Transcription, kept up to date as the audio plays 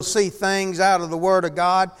see things out of the Word of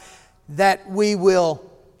God that we will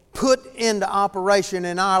put into operation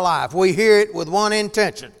in our life. We hear it with one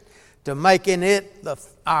intention, to making it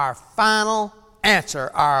our final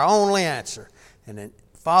answer, our only answer. And then,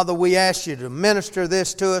 Father, we ask you to minister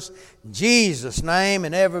this to us in Jesus' name.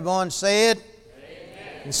 And everyone said,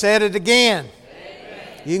 amen. And said it again.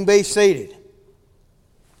 Amen. You can be seated.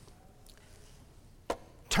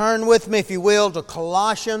 Turn with me, if you will, to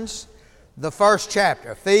Colossians, the first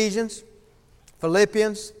chapter. Ephesians,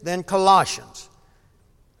 Philippians, then Colossians.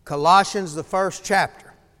 Colossians, the first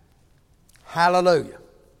chapter. Hallelujah.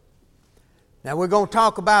 Now we're going to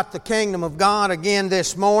talk about the kingdom of God again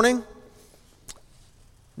this morning.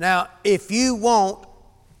 Now, if you want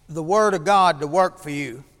the Word of God to work for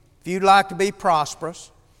you, if you'd like to be prosperous,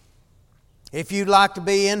 if you'd like to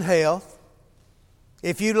be in health,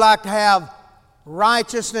 if you'd like to have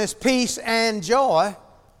righteousness, peace, and joy,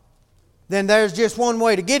 then there's just one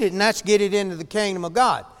way to get it, and that's get it into the kingdom of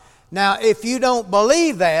God. Now, if you don't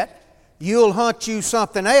believe that, you'll hunt you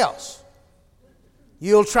something else.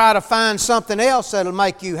 You'll try to find something else that'll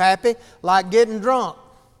make you happy, like getting drunk.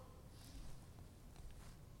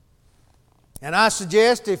 And I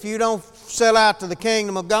suggest if you don't sell out to the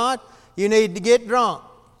kingdom of God, you need to get drunk.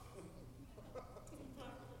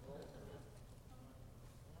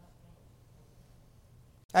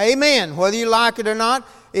 Amen. Whether you like it or not,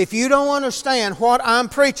 if you don't understand what I'm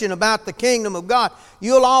preaching about the kingdom of God,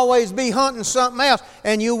 you'll always be hunting something else,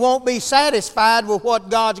 and you won't be satisfied with what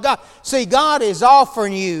God's got. See, God is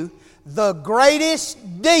offering you the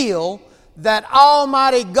greatest deal that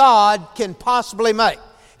Almighty God can possibly make.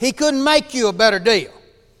 He couldn't make you a better deal.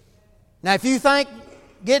 Now, if you think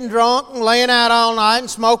getting drunk and laying out all night and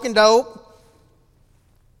smoking dope,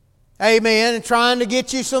 amen, and trying to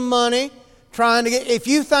get you some money, if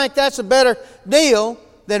you think that's a better deal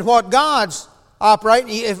than what God's operating,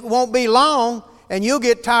 it won't be long and you'll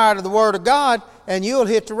get tired of the Word of God and you'll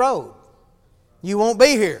hit the road. You won't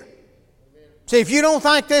be here. See, if you don't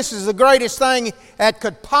think this is the greatest thing that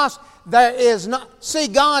could possibly, there is not. See,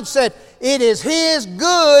 God said it is His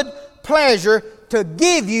good pleasure to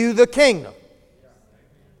give you the kingdom.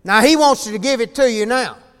 Now, He wants to give it to you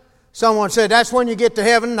now. Someone said, that's when you get to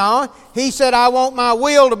heaven. No, He said, I want my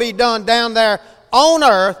will to be done down there on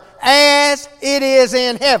earth as it is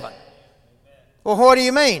in heaven. Well, what do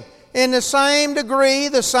you mean? In the same degree,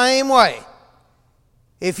 the same way.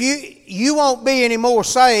 If you won't be any more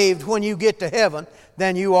saved when you get to heaven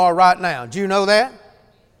than you are right now. Do you know that?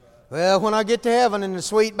 Well, when I get to heaven in the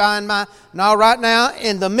sweet by and by, now right now,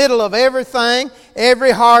 in the middle of everything,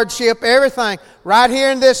 every hardship, everything, right here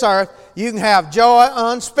in this earth, you can have joy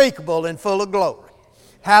unspeakable and full of glory.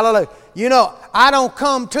 Hallelujah. You know, I don't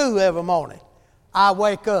come to every morning. I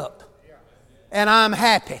wake up and I'm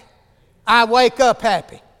happy. I wake up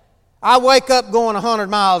happy. I wake up going 100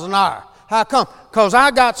 miles an hour. How come? Because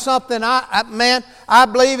I got something I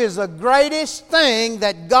believe is the greatest thing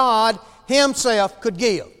that God Himself could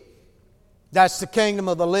give. That's the kingdom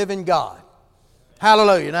of the living God.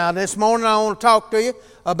 Hallelujah. Now this morning I want to talk to you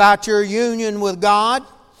about your union with God.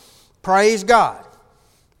 Praise God.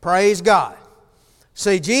 Praise God.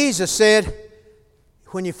 See, Jesus said,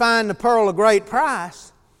 when you find the pearl of great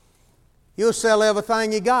price, you'll sell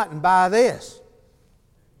everything you got and buy this.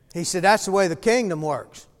 He said, that's the way the kingdom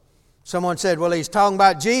works. Someone said, well, he's talking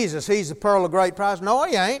about Jesus. He's the pearl of great price. No,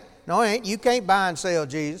 he ain't. No, he ain't. You can't buy and sell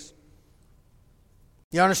Jesus.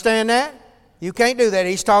 You understand that? You can't do that.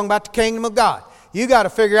 He's talking about the kingdom of God. You got to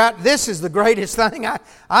figure out, this is the greatest thing.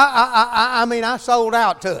 I sold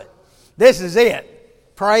out to it. This is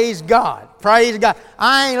it. Praise God. Praise God.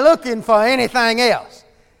 I ain't looking for anything else.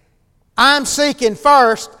 I'm seeking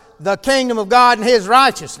first the kingdom of God and His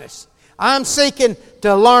righteousness. I'm seeking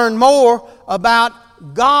to learn more about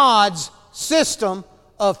God's system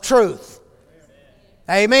of truth.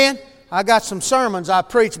 Amen. I got some sermons I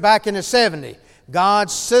preached back in the 70s.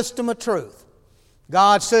 God's system of truth.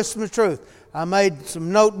 God's system of truth. I made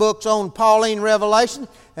some notebooks on Pauline Revelation,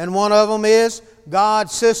 and one of them is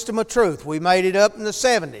God's system of truth. We made it up in the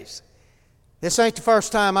 70s. This ain't the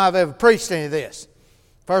first time I've ever preached any of this.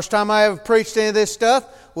 First time I ever preached any of this stuff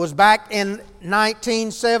was back in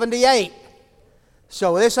 1978.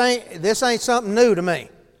 So this ain't something new to me.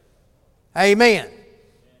 Amen.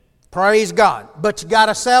 Praise God. But you got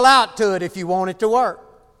to sell out to it if you want it to work.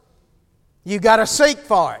 You got to seek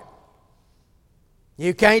for it.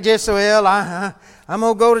 You can't just say, well, I'm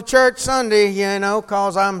going to go to church Sunday,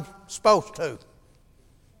 because I'm supposed to.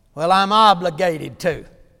 Well, I'm obligated to.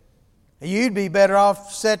 You'd be better off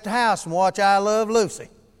to sit at the house and watch I Love Lucy.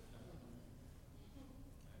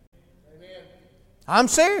 Amen. I'm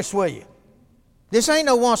serious with you. This ain't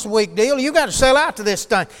no once-a-week deal. You got to sell out to this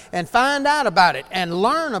thing and find out about it and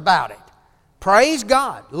learn about it. Praise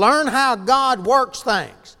God. Learn how God works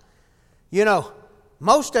things. You know,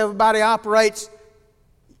 most everybody operates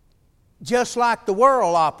just like the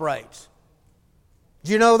world operates.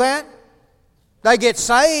 Do you know that? They get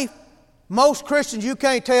saved. Most Christians, you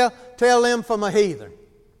can't tell them from a heathen.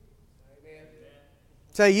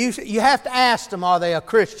 So you have to ask them, are they a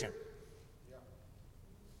Christian?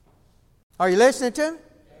 Are you listening to me?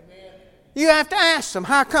 You have to ask them.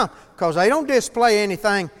 How come? Because they don't display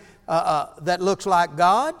anything that looks like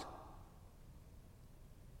God.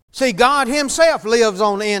 See, God Himself lives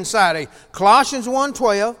on the inside of you. Colossians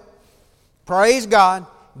 1:12, praise God,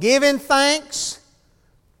 giving thanks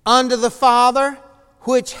unto the Father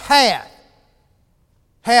which hath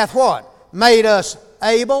what? Made us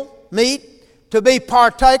able, to be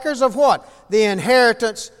partakers of what? The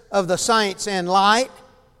inheritance of the saints in light.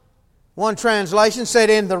 One translation said,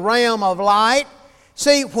 in the realm of light.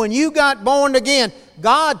 See, when you got born again,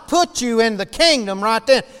 God put you in the kingdom right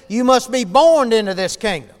then. You must be born into this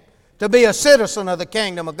kingdom to be a citizen of the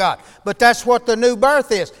kingdom of God. But that's what the new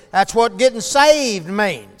birth is. That's what getting saved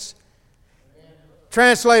means.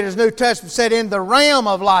 Translators New Testament said, in the realm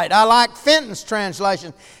of light. I like Fenton's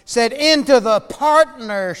translation. Said, into the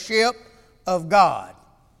partnership of God.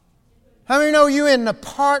 How many know you in the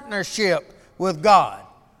partnership with God?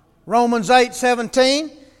 Romans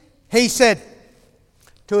 8:17, he said,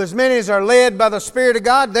 to as many as are led by the Spirit of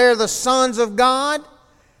God, they're the sons of God.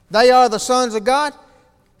 They are the sons of God.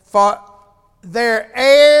 For they're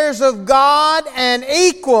heirs of God and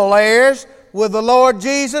equal heirs with the Lord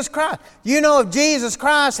Jesus Christ. You know, if Jesus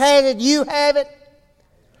Christ has it, you have it.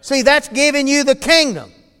 See, that's giving you the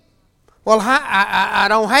kingdom. Well, I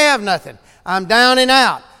don't have nothing. I'm down and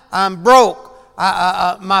out. I'm broke.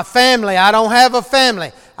 My family, I don't have a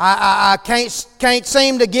family. I can't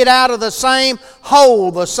seem to get out of the same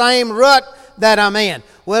hole, the same rut that I'm in.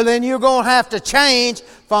 Well, then you're going to have to change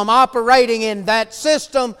from operating in that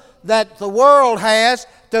system that the world has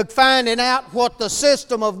to finding out what the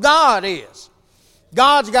system of God is.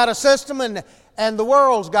 God's got a system and the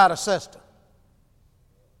world's got a system.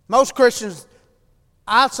 Most Christians,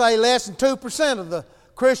 I'd say less than 2% of the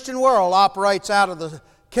Christian world operates out of the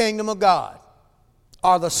kingdom of God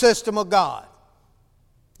or the system of God.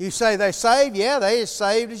 You say they saved? Yeah, they as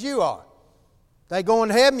saved as you are. They going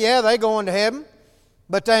to heaven? Yeah, they going to heaven.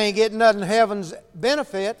 But they ain't getting nothing of heaven's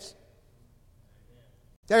benefits.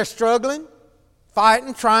 They're struggling,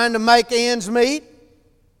 fighting, trying to make ends meet,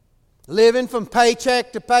 living from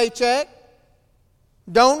paycheck to paycheck.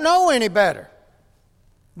 Don't know any better.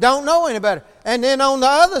 Don't know any better. And then on the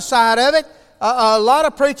other side of it, a lot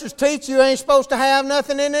of preachers teach you ain't supposed to have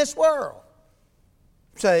nothing in this world.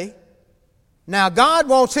 See? Now God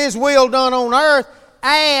wants His will done on earth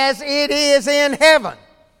as it is in heaven.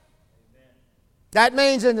 That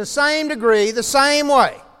means in the same degree, the same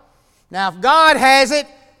way. Now if God has it,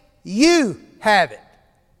 you have it.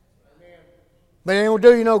 But it ain't going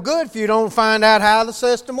to do you no good if you don't find out how the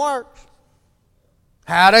system works.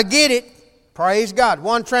 How to get it. Praise God.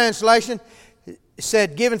 One translation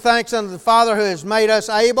said, giving thanks unto the Father who has made us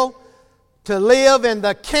able to live in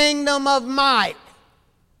the kingdom of might.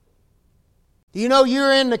 Do you know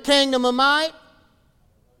you're in the kingdom of might?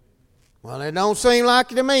 Well, it don't seem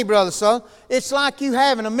like it to me, brother. So it's like you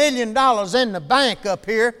having $1 million in the bank up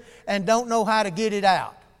here and don't know how to get it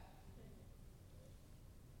out.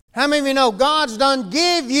 How many of you know God's done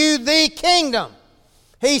give you the kingdom?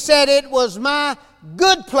 He said, it was my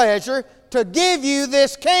good pleasure to give you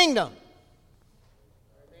this kingdom.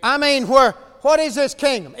 I mean, what is this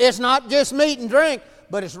kingdom? It's not just meat and drink,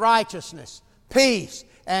 but it's righteousness, peace,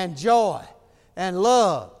 and joy, and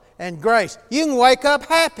love, and grace. You can wake up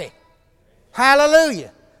happy.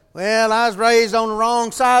 Hallelujah. Well, I was raised on the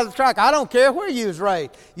wrong side of the track. I don't care where you was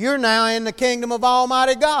raised. You're now in the kingdom of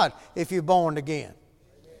Almighty God if you're born again.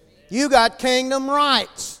 You got kingdom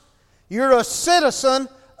rights. You're a citizen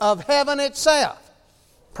of heaven itself.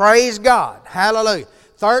 Praise God. Hallelujah.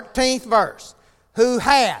 13th verse. Who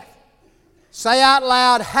hath? Say out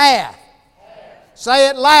loud, hath. Say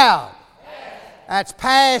it loud. That's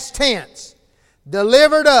past tense.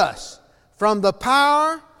 Delivered us from the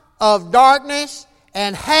power of darkness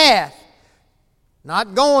and hath,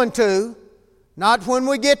 not going to, not when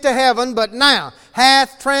we get to heaven, but now,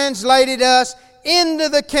 hath translated us into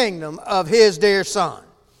the kingdom of His dear Son.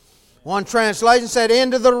 One translation said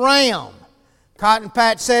into the realm. Cotton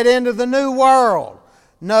Patch said into the new world.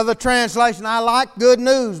 Another translation, I like Good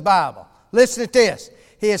News Bible. Listen to this.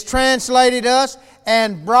 He has translated us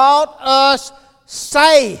and brought us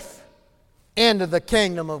safe into the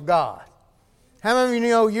kingdom of God. How many of you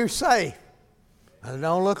know you're saved? Well, it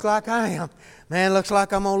don't look like I am. Man, it looks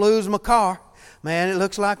like I'm going to lose my car. Man, it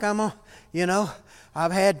looks like I'm going to,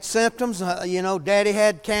 I've had symptoms. Daddy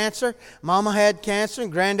had cancer. Mama had cancer.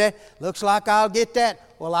 And Granddad, looks like I'll get that.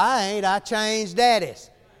 Well, I ain't. I changed daddies.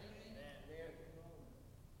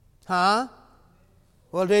 Huh?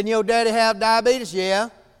 Well, didn't your daddy have diabetes? Yeah.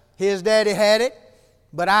 His daddy had it.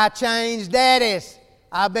 But I changed daddies.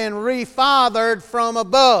 I've been refathered from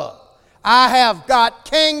above. I have got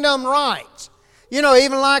kingdom rights.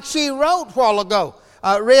 Even like she wrote a while ago.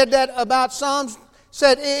 I read that about Psalms.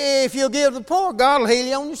 Said, if you'll give the poor, God will heal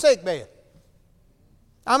you on your sick bed.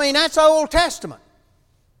 I mean, that's Old Testament.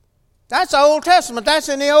 That's Old Testament. That's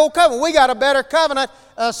in the Old Covenant. We got a better covenant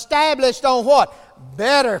established on what?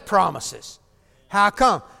 Better promises. How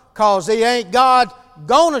come? Because He ain't God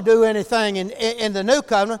going to do anything in the New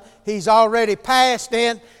Covenant. He's already passed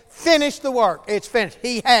in, finished the work. It's finished.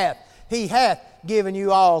 He hath given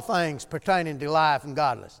you all things pertaining to life and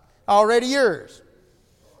godliness. Already yours.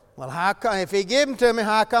 Well, how come, if He give them to me,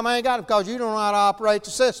 how come I ain't got them? Because you don't know how to operate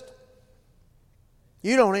the system.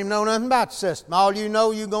 You don't even know nothing about the system. All you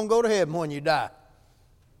know, you're going to go to heaven when you die.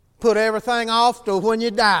 Put everything off to when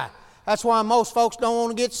you die. That's why most folks don't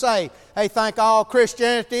want to get saved. They think all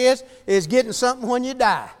Christianity is getting something when you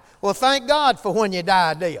die. Well, thank God for when you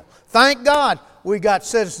die deal. Thank God we got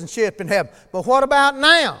citizenship in heaven. But what about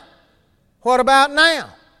now? What about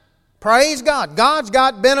now? Praise God. God's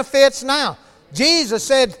got benefits now. Jesus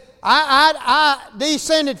said, I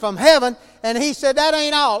descended from heaven, and He said, that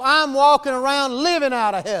ain't all. I'm walking around living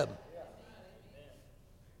out of heaven.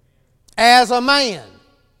 As a man.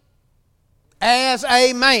 As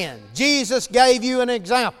a man. Jesus gave you an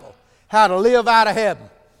example how to live out of heaven.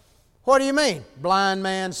 What do you mean? Blind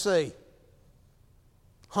man see.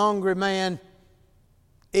 Hungry man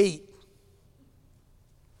eat.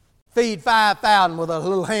 Feed 5,000 with a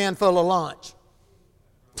little handful of lunch.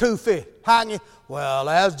 2 fish. How can you? Well,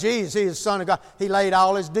 as Jesus, He is the Son of God. He laid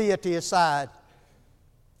all His deity aside.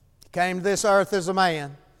 He came to this earth as a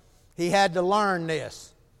man. He had to learn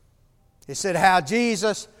this. He said how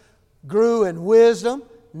Jesus grew in wisdom,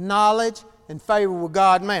 knowledge, and favor with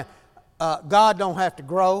God and man. God don't have to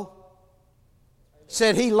grow. He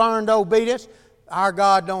said He learned obedience. Our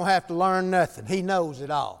God don't have to learn nothing. He knows it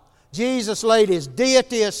all. Jesus laid His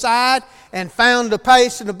deity aside and found the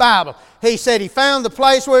place in the Bible. He said He found the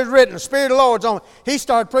place where it's written, the Spirit of the Lord's on it. He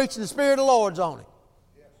started preaching the Spirit of the Lord's on it.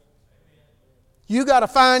 You got to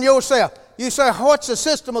find yourself. You say, what's the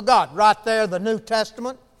system of God? Right there, the New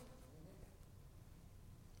Testament.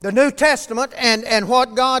 The New Testament and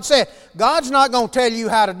what God said. God's not going to tell you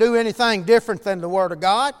how to do anything different than the Word of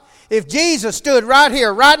God. If Jesus stood right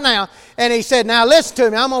here, right now, and He said, now listen to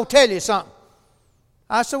me, I'm going to tell you something.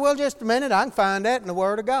 I said, well, just a minute, I can find that in the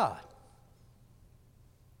Word of God.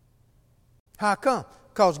 How come?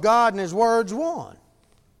 Because God and His Word's one.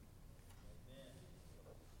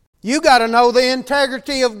 You got to know the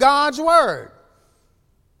integrity of God's Word.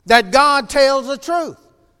 That God tells the truth.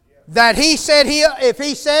 That He said, if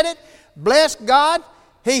He said it, bless God.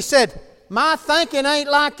 He said, my thinking ain't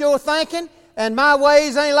like your thinking, and my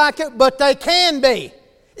ways ain't like it, but they can be.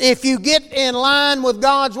 If you get in line with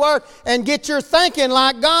God's Word and get your thinking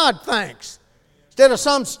like God thinks. Instead of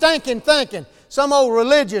some stinking thinking, some old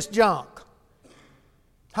religious junk.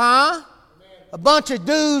 Huh? A bunch of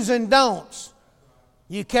do's and don'ts.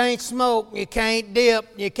 You can't smoke, you can't dip,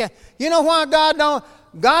 you can't. You know why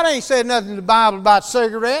God ain't said nothing in the Bible about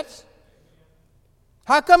cigarettes.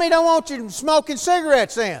 How come He don't want you smoking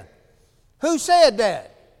cigarettes then? Who said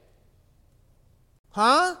that?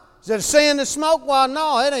 Huh? Is it a sin to smoke? Well,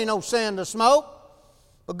 no, it ain't no sin to smoke.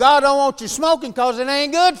 But God don't want you smoking because it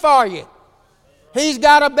ain't good for you. He's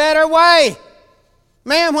got a better way.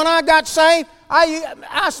 Man, when I got saved,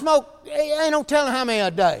 I smoked, ain't no telling how many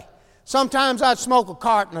a day. Sometimes I'd smoke a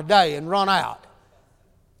carton a day and run out.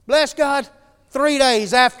 Bless God, 3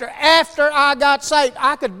 days after I got saved,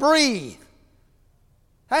 I could breathe.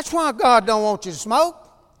 That's why God don't want you to smoke.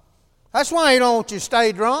 That's why He don't want you to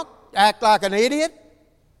stay drunk, act like an idiot.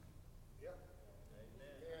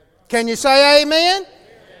 Can you say amen?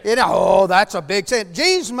 Oh, that's a big sin.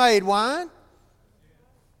 Jesus made wine.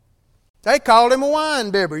 They called Him a wine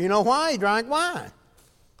bibber. You know why? He drank wine.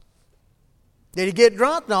 Did He get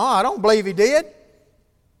drunk? No, I don't believe He did.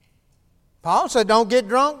 Paul said, don't get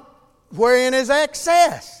drunk wherein is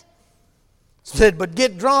excess. He said, but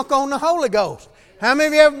get drunk on the Holy Ghost. How many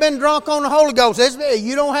of you ever been drunk on the Holy Ghost?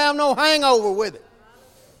 You don't have no hangover with it.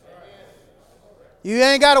 You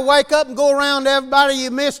ain't got to wake up and go around to everybody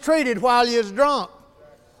you mistreated while you was drunk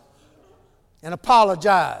and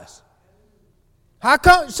apologize. How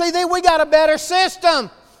come? See, we got a better system.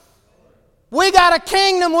 We got a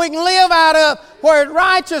kingdom we can live out of where it's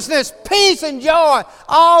righteousness, peace, and joy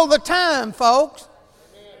all the time, folks.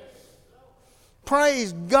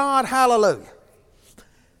 Praise God, hallelujah.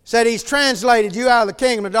 Said He's translated you out of the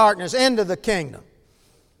kingdom of darkness into the kingdom.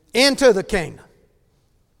 Into the kingdom.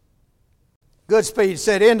 Goodspeed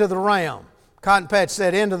said into the realm. Cotton Patch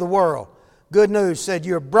said into the world. Good News said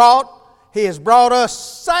He has brought us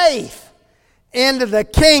safe into the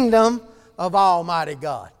kingdom of Almighty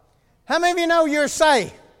God. How many of you know you're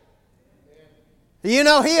safe? You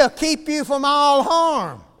know He'll keep you from all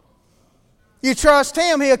harm. You trust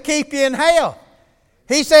Him, He'll keep you in health.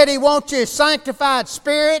 He said He wants your sanctified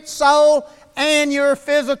spirit, soul, and your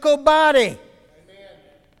physical body. Amen.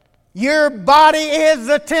 Your body is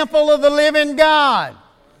the temple of the living God.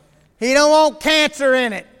 He don't want cancer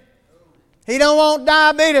in it. He don't want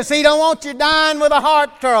diabetes. He don't want you dying with a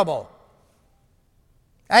heart trouble.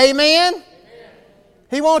 Amen? Amen.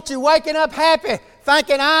 He wants you waking up happy,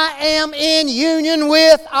 thinking, I am in union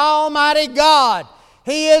with Almighty God.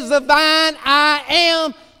 He is the vine, I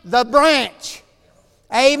am the branch.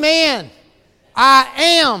 Amen. I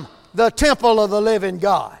am the temple of the living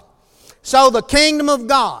God. So the kingdom of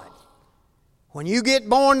God, when you get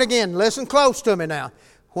born again, listen close to me now.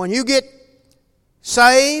 When you get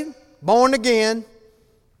saved, born again,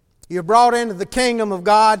 you're brought into the kingdom of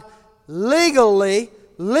God legally,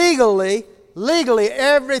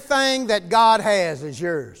 everything that God has is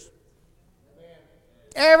yours.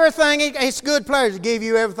 Everything, it's good pleasure to give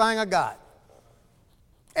you everything I got.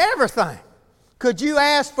 Everything. Could you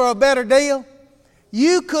ask for a better deal?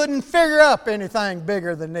 You couldn't figure up anything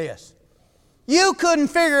bigger than this. You couldn't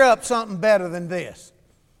figure up something better than this.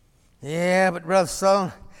 Yeah, but Brother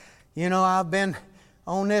Sutherlin, you know, I've been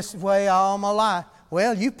on this way all my life.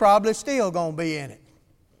 Well, you probably still going to be in it.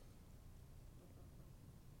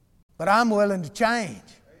 But I'm willing to change.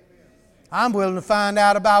 I'm willing to find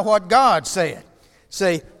out about what God said.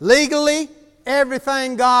 See, legally,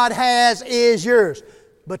 everything God has is yours.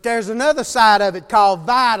 But there's another side of it called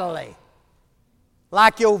vitally.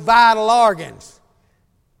 Like your vital organs.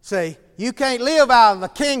 See, you can't live out of the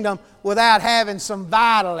kingdom without having some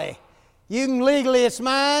vitally. You can legally, it's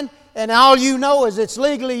mine, and all you know is it's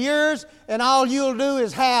legally yours, and all you'll do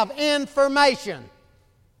is have information.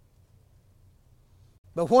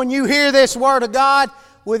 But when you hear this Word of God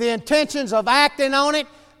with the intentions of acting on it,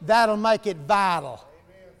 that'll make it vital.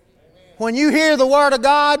 When you hear the Word of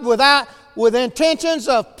God with intentions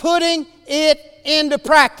of putting it into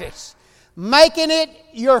practice, making it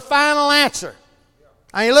your final answer.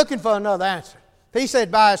 I ain't looking for another answer. If He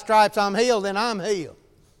said, by His stripes I'm healed, then I'm healed.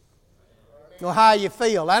 Well, how you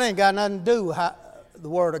feel, that ain't got nothing to do with the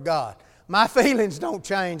Word of God. My feelings don't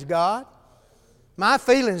change God. My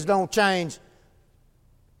feelings don't change.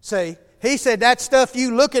 See, He said that stuff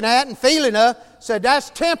you looking at and feeling of, said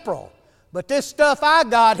that's temporal. But this stuff I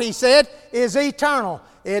got, He said, is eternal.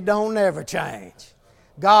 It don't never change.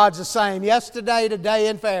 God's the same yesterday, today,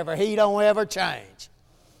 and forever. He don't ever change.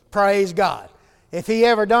 Praise God. If He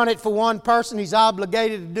ever done it for one person, He's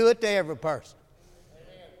obligated to do it to every person.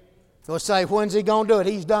 We'll say, when's He going to do it?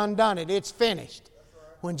 He's done it. It's finished.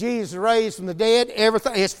 When Jesus raised from the dead,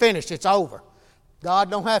 everything, it's finished. It's over.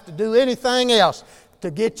 God don't have to do anything else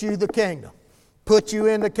to get you the kingdom. Put you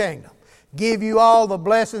in the kingdom. Give you all the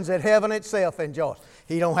blessings that heaven itself enjoys.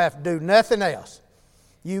 He don't have to do nothing else.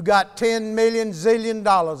 You got 10 million zillion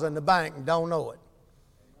dollars in the bank and don't know it.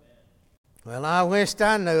 Well, I wished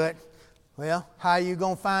I knew it. Well, how are you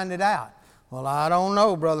going to find it out? Well, I don't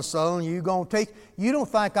know, Brother Sutherlin. You going to teach? You don't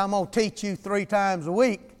think I'm going to teach you 3 times a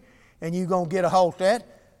week and you going to get a hold of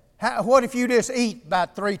that? What if you just eat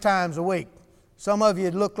about 3 times a week? Some of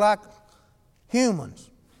you look like humans.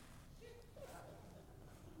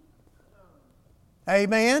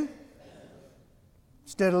 Amen?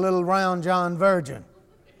 Instead of little round John Virgin.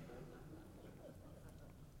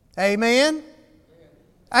 Amen?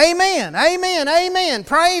 Amen, amen, amen.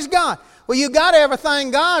 Praise God. Well, you got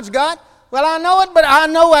everything God's got. Well, I know it, but I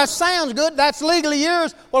know that sounds good. That's legally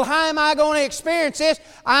yours. Well, how am I going to experience this?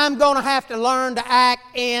 I'm going to have to learn to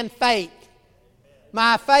act in faith.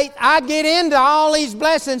 My faith, I get into all these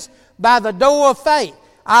blessings by the door of faith.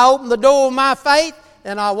 I open the door of my faith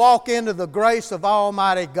and I walk into the grace of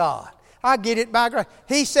Almighty God. I get it by grace.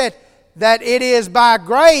 He said that it is by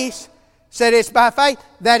grace, said it's by faith,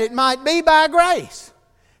 that it might be by grace.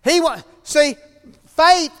 See,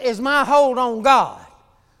 faith is my hold on God.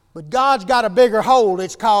 But God's got a bigger hold.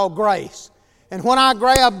 It's called grace. And when I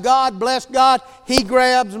grab God, bless God, He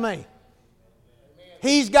grabs me.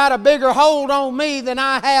 He's got a bigger hold on me than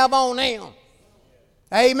I have on Him.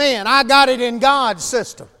 Amen. I got it in God's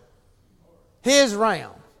system. His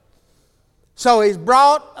realm. So He's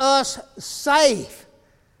brought us safe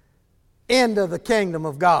into the kingdom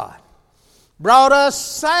of God. Brought us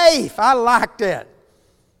safe. I like that.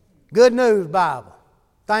 Good News Bible.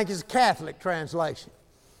 I think it's a Catholic translation.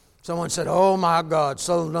 Someone said, oh my God,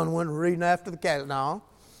 Sutherlin went reading after the Catholic. No,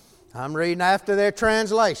 I'm reading after their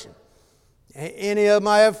translation. Any of them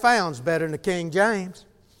I ever found is better than the King James.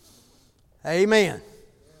 Amen.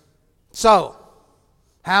 So,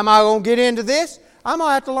 how am I going to get into this? I'm going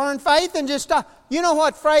to have to learn faith and just stop. You know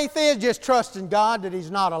what faith is? Just trusting God that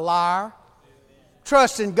He's not a liar.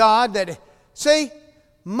 Trusting God that... See,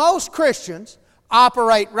 most Christians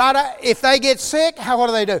operate right out. If they get sick,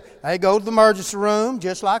 what do? They go to the emergency room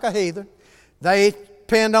just like a heathen. They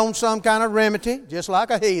depend on some kind of remedy just like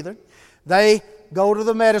a heathen. They go to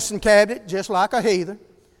the medicine cabinet just like a heathen.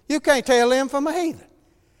 You can't tell them from a heathen.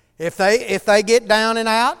 If they get down and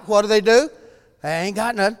out, what do? They ain't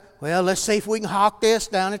got nothing. Well, let's see if we can hawk this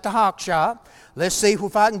down at the hawk shop. Let's see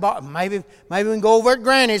if I can borrow. Maybe we can go over at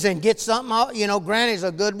Granny's and get something. You know, Granny's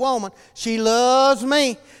a good woman. She loves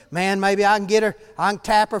me. Man, maybe I can get her. I can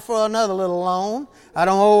tap her for another little loan. I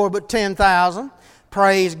don't owe her but $10,000.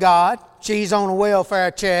 Praise God. She's on a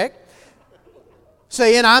welfare check.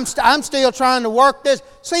 See, and I'm still trying to work this.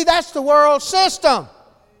 See, that's the world system.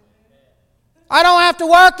 I don't have to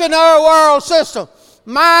work in our world system.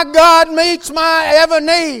 My God meets my every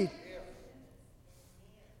need.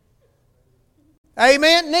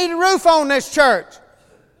 Amen. Need a roof on this church.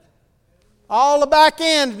 All the back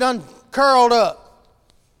end done curled up.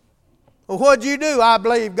 Well, what'd you do? I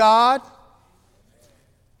believe God.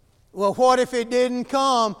 Well, what if it didn't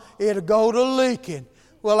come? It'll go to leaking.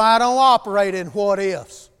 Well, I don't operate in what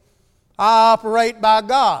ifs. I operate by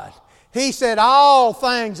God. He said all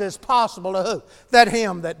things is possible to who? That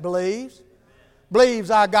him that believes.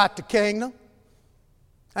 Believes I got the kingdom.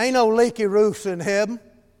 Ain't no leaky roofs in heaven.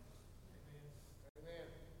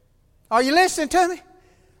 Are you listening to me?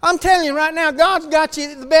 I'm telling you right now, God's got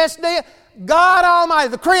you the best deal. God Almighty,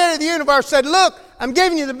 the creator of the universe, said, look, I'm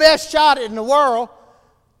giving you the best shot in the world.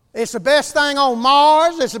 It's the best thing on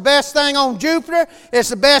Mars. It's the best thing on Jupiter. It's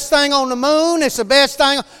the best thing on the moon. It's the best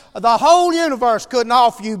thing. The whole universe couldn't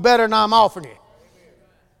offer you better than I'm offering you.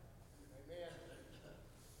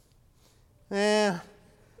 Yeah,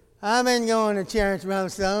 I've been going to church, Brother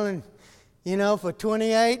Stone, and, for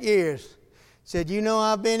 28 years. Said,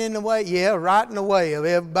 I've been in the way. Yeah, right in the way of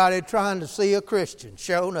everybody trying to see a Christian,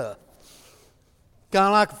 showing up. Kind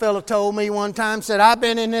of like a fellow told me one time, said, I've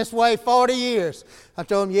been in this way 40 years. I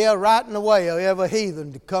told him, yeah, right in the way of every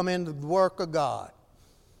heathen to come into the work of God.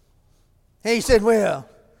 He said,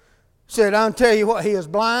 I'll tell you what, he was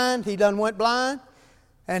blind. He done went blind.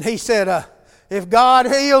 And he said, if God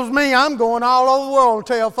heals me, I'm going all over the world and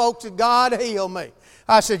tell folks that God healed me.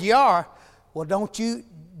 I said, you are? Well, don't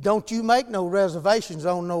you make no reservations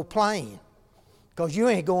on no plane, because you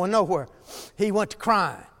ain't going nowhere. He went to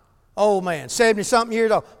crying. Old man, 70-something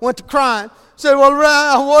years old, went to crying. Said,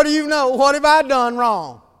 well, what do you know? What have I done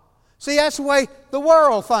wrong? See, that's the way the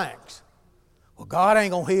world thinks. Well, God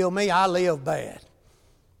ain't going to heal me. I live bad.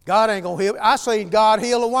 God ain't going to heal me. I seen God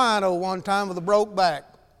heal a wino one time with a broke back.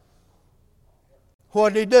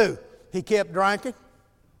 What did he do? He kept drinking.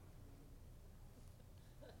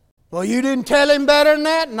 Well, you didn't tell him better than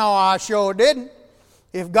that? No, I sure didn't.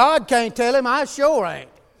 If God can't tell him, I sure ain't.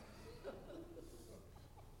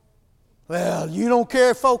 Well, you don't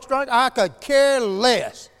care if folks drink? I could care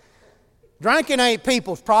less. Drinking ain't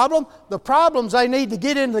people's problem. The problem's they need to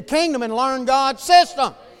get into the kingdom and learn God's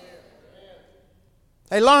system.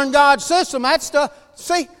 They learn God's system. That stuff.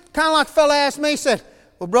 See, kind of like a fellow asked me, he said,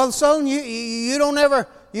 well, Brother Sutherlin, you don't ever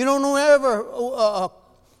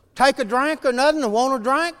take a drink or nothing or want a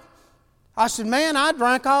drink? I said, man, I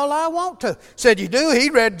drink all I want to. Said, you do? He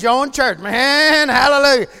read join church. Man,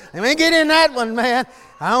 hallelujah. Let me get in that one, man.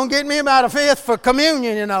 I don't get me about a fifth for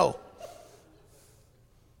communion,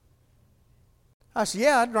 I said,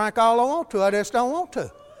 yeah, I drink all I want to. I just don't want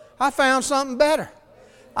to. I found something better.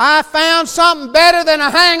 I found something better than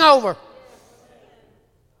a hangover.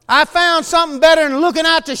 I found something better than looking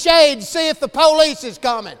out the shade to see if the police is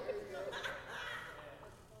coming.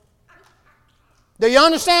 Do you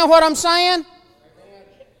understand what I'm saying?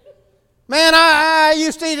 Man, I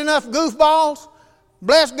used to eat enough goofballs.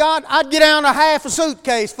 Bless God, I'd get down to half a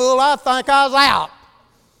suitcase full. I'd think I was out.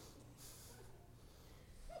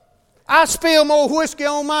 I spill more whiskey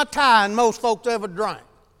on my tie than most folks ever drank.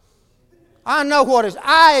 I know what it is.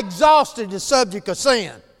 I exhausted the subject of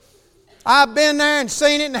sin. I've been there and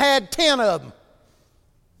seen it and had 10 of them.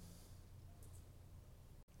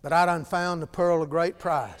 But I done found the pearl of great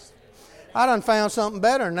price. I done found something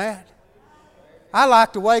better than that. I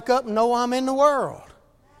like to wake up and know I'm in the world.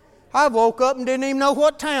 I woke up and didn't even know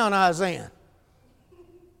what town I was in.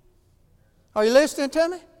 Are you listening to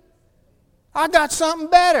me? I got something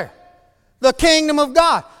better. The kingdom of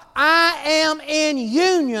God. I am in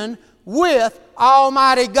union with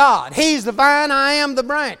Almighty God. He's the vine, I am the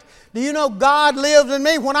branch. Do you know God lives in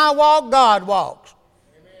me? When I walk, God walks.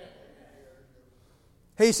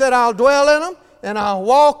 He said, I'll dwell in them, and I'll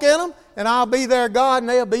walk in them, and I'll be their God, and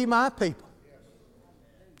they'll be my people.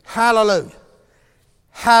 Hallelujah.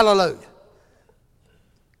 Hallelujah.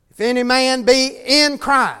 If any man be in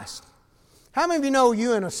Christ. How many of you know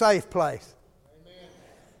you're in a safe place?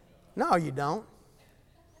 No, you don't.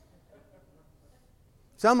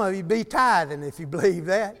 Some of you be tithing if you believe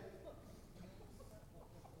that.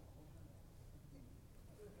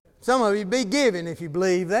 Some of you be giving if you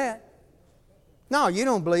believe that. No, you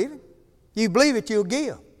don't believe it. You believe it, you'll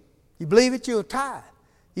give. You believe it, you'll tithe.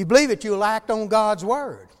 You believe it, you'll act on God's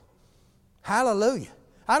Word. Hallelujah.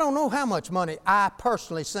 I don't know how much money I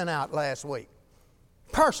personally sent out last week.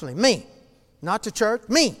 Personally, me. Not the church,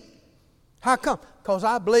 me. How come? Because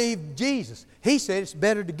I believe Jesus. He said it's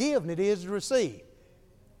better to give than it is to receive.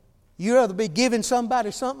 You'd rather be giving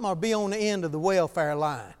somebody something or be on the end of the welfare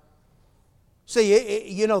line.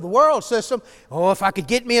 See, you know, the world system, oh, if I could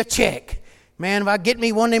get me a check. Man, if I get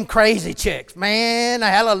me one of them crazy checks. Man,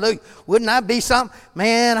 hallelujah. Wouldn't I be something?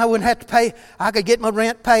 Man, I wouldn't have to pay. I could get my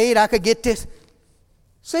rent paid. I could get this.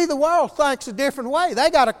 See, the world thinks a different way.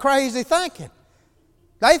 They got a crazy thinking.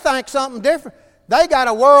 They think something different. They got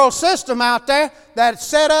a world system out there that's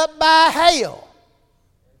set up by hell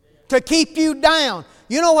to keep you down.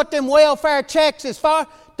 You know what them welfare checks is for?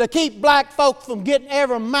 To keep black folks from getting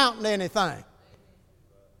ever amounting to anything.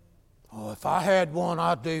 Oh, if I had one,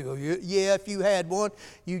 I'd do. Yeah, if you had one,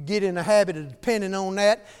 you'd get in the habit of depending on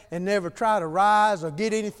that and never try to rise or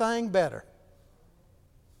get anything better.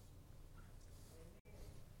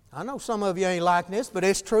 I know some of you ain't like this, but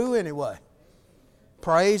it's true anyway.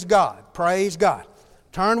 Praise God. Praise God.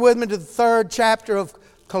 Turn with me to the 3rd chapter of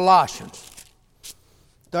Colossians.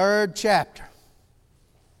 3rd chapter.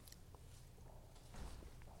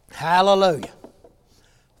 Hallelujah.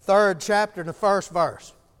 3rd chapter, the 1st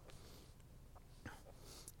verse.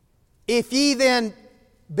 If ye then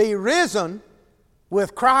be risen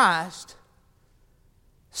with Christ,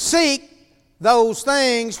 seek those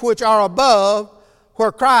things which are above,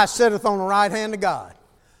 where Christ sitteth on the right hand of God.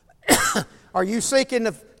 Are you seeking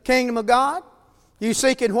the kingdom of God? You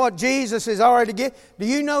seeking what Jesus has already given? Do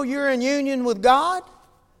you know you're in union with God?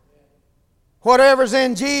 Whatever's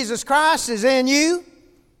in Jesus Christ is in you.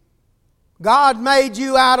 God made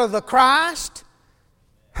you out of the Christ.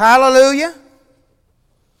 Hallelujah.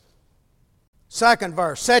 2nd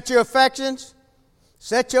verse. Set your affections,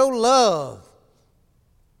 set your love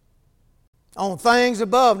on things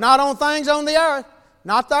above, not on things on the earth,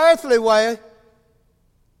 not the earthly way.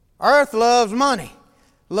 Earth loves money,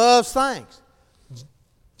 loves things.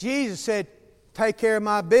 Jesus said, take care of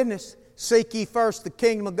my business. Seek ye first the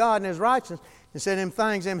kingdom of God and His righteousness. And said, them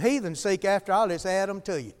things them heathens seek after, I'll just add them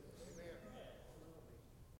to you.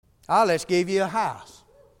 I'll just give you a house.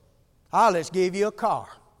 I'll just give you a car.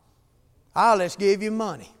 I'll just give you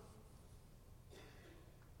money.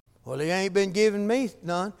 Well, He ain't been giving me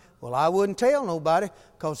none. Well, I wouldn't tell nobody,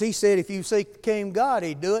 because He said if you seek the kingdom of God,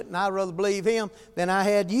 He'd do it, and I'd rather believe Him than I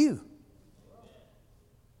had you.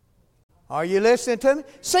 Are you listening to me?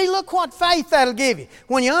 See, look what faith that'll give you.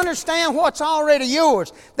 When you understand what's already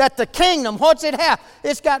yours, that the kingdom, what's it have?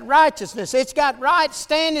 It's got righteousness. It's got right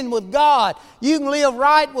standing with God. You can live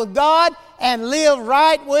right with God and live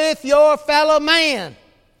right with your fellow man.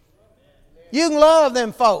 You can love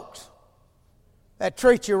them folks that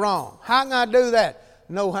treat you wrong. How can I do that?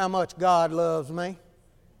 Know how much God loves me.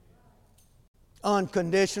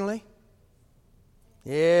 Unconditionally.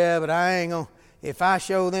 Yeah, but I ain't going to. If I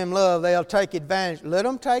show them love, they'll take advantage. Let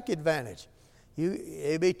them take advantage.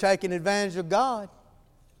 They'll be taking advantage of God.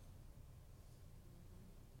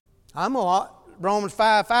 Romans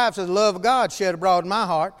 5:5 says, the love of God shed abroad in my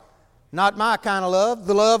heart. Not my kind of love,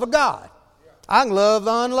 the love of God. I can love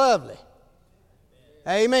the unlovely.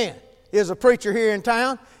 Amen. There's a preacher here in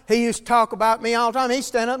town. He used to talk about me all the time. He'd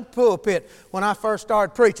stand up in the pulpit when I first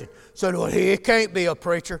started preaching. Said, well, he can't be a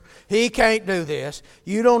preacher. He can't do this.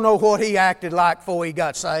 You don't know what he acted like before he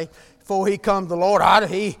got saved, before he come to the Lord.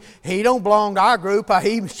 He don't belong to our group.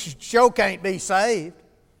 He sure can't be saved.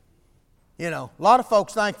 You know, a lot of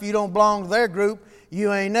folks think if you don't belong to their group,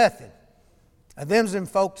 you ain't nothing. Them's them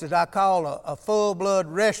folks that I call a full-blood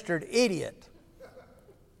registered idiot.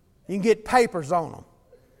 You can get papers on them.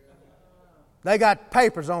 They got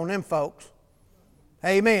papers on them folks.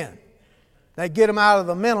 Amen. They get them out of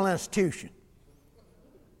the mental institution.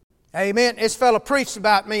 Amen. This fellow preached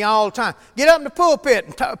about me all the time. Get up in the pulpit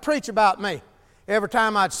and preach about me. Every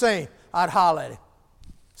time I'd see him, I'd holler at him.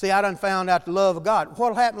 See, I done found out the love of God.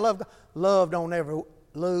 What'll happen to love of God? Love don't ever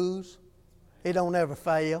lose. It don't ever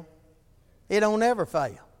fail. It don't ever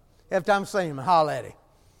fail. Every time I see him, I holler at him.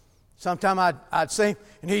 Sometime I'd see him,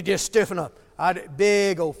 and he'd just stiffen up.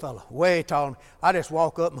 Big old fella, way taller than me. I just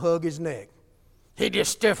walk up and hug his neck. He'd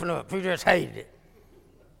just stiffen up. He just hated it.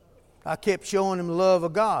 I kept showing him the love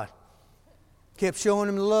of God. Kept showing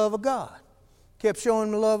him the love of God. Kept showing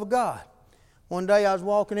him the love of God. One day I was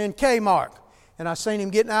walking in Kmart, and I seen him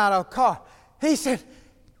getting out of a car. He said,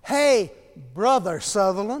 "Hey, Brother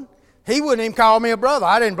Sutherlin." He wouldn't even call me a brother.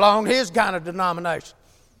 I didn't belong to his kind of denomination.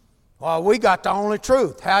 Well, we got the only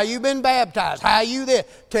truth. How you been baptized? How you there?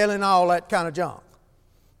 Telling all that kind of junk.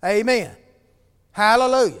 Amen.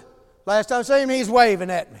 Hallelujah. Last time I seen him, he's waving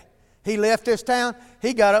at me. He left this town.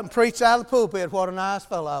 He got up and preached out of the pulpit. What a nice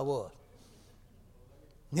fellow I was.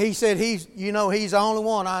 He said he's the only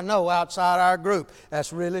one I know outside our group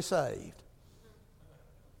that's really saved.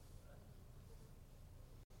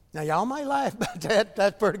 Now, y'all may laugh about that.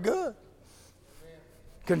 That's pretty good.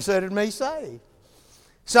 Considered me saved.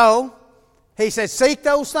 So, he said, seek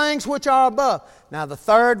those things which are above. Now, the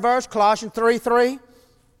third verse, Colossians 3:3.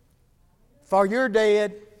 For you're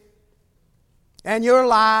dead, and your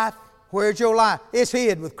life, where's your life? It's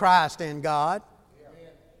hid with Christ in God.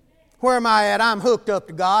 Where am I at? I'm hooked up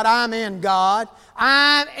to God. I'm in God.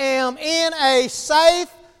 I am in a safe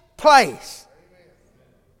place.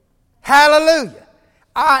 Hallelujah.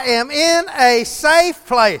 I am in a safe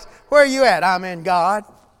place. Where are you at? I'm in God.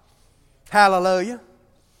 Hallelujah.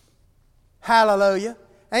 Hallelujah.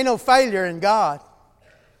 Ain't no failure in God.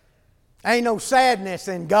 Ain't no sadness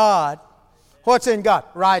in God. What's in God?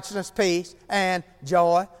 Righteousness, peace, and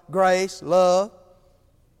joy, grace, love.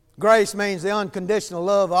 Grace means the unconditional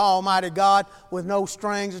love of Almighty God with no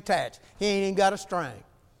strings attached. He ain't even got a string.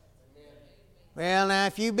 Well, now,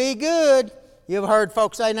 if you be good, you've heard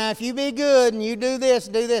folks say, now, if you be good and you do this,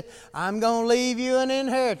 I'm going to leave you an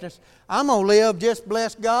inheritance. I'm going to live just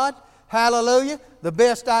bless God. Hallelujah. The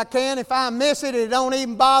best I can. If I miss it, it don't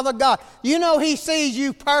even bother God. You know He sees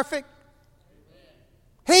you perfect.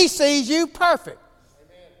 He sees you perfect.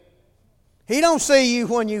 He don't see you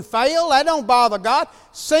when you fail. That don't bother God.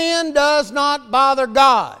 Sin does not bother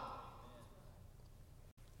God.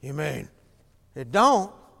 You mean it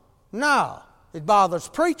don't? No. It bothers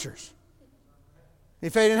preachers.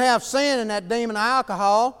 If they didn't have sin in that demon of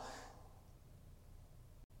alcohol,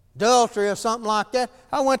 adultery or something like that.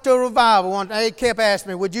 I went to a revival one day. He kept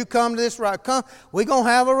asking me, would you come to this? Come. We're going to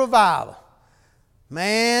have a revival.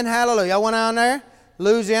 Man, hallelujah. I went down there,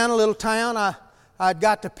 Louisiana, little town. I'd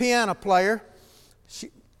got the piano player,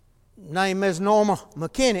 named Ms. Norma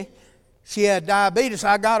McKinney. She had diabetes.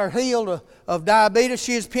 I got her healed of diabetes.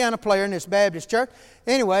 She was a piano player in this Baptist church.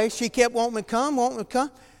 Anyway, she kept wanting me to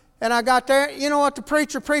come. And I got there. You know what the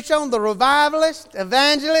preacher preached on? The revivalist,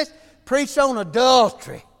 evangelist, preached on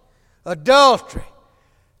adultery. Adultery.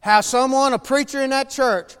 How a preacher in that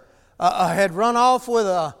church, had run off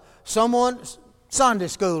with someone's Sunday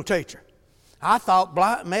school teacher. I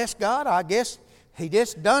thought, mess God, I guess he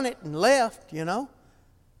just done it and left, you know.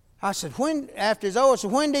 I said, after his I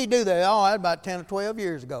said, when did he do that? Oh, that was about 10 or 12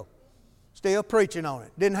 years ago. Still preaching on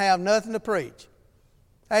it. Didn't have nothing to preach.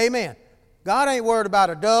 Amen. God ain't worried about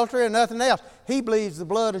adultery or nothing else. He believes the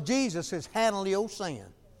blood of Jesus has handled your sin.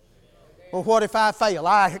 Well, what if I fail?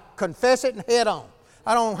 I confess it and head on.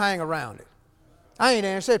 I don't hang around it. I ain't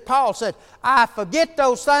there. Paul said, I forget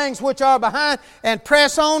those things which are behind and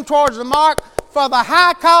press on towards the mark for the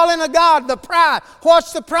high calling of God, the prize.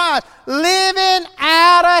 What's the prize? Living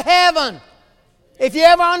out of heaven. If you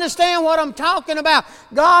ever understand what I'm talking about,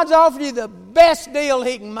 God's offered you the best deal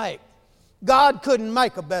He can make. God couldn't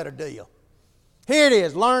make a better deal. Here it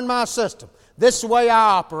is. Learn my system. This is the way I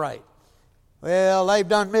operate. Well, they've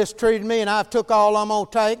done mistreated me and I've took all I'm going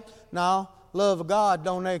to take. No, love of God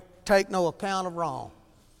don't take no account of wrong.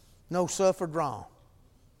 No suffered wrong.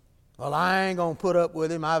 Well, I ain't going to put up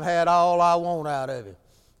with him. I've had all I want out of him.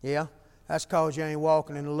 Yeah, that's because you ain't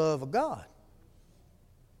walking in the love of God.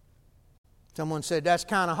 Someone said, that's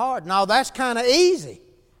kind of hard. No, that's kind of easy.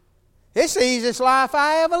 It's the easiest life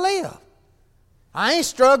I ever lived. I ain't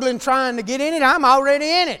struggling trying to get in it. I'm already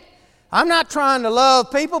in it. I'm not trying to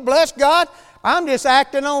love people. Bless God. I'm just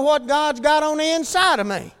acting on what God's got on the inside of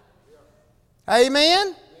me.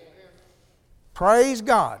 Amen? Praise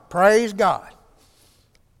God. Praise God.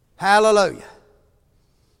 Hallelujah.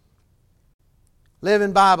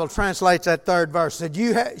 Living Bible translates that third verse. Said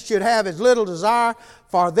you should have as little desire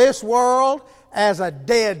for this world as a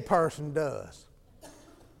dead person does.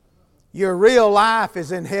 Your real life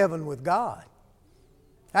is in heaven with God.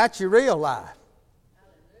 That's your real life.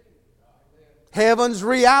 Heaven's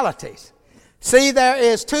realities. See, there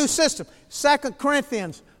is two systems. 2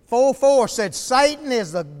 Corinthians 4:4 said, Satan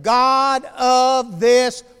is the god of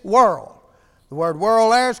this world. The word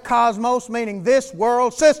world there is cosmos, meaning this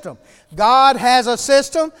world system. God has a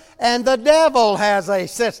system and the devil has a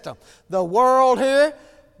system. The world here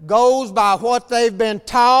goes by what they've been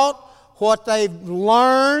taught, what they've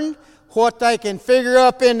learned, what they can figure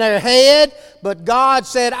up in their head. But God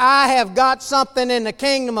said, I have got something in the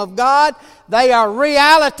kingdom of God. They are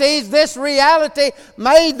realities. This reality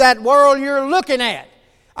made that world you're looking at.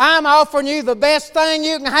 I'm offering you the best thing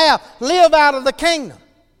you can have. Live out of the kingdom.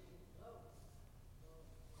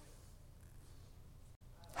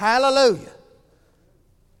 Hallelujah.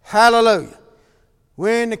 Hallelujah.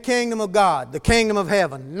 We're in the kingdom of God, the kingdom of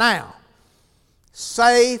heaven. Now,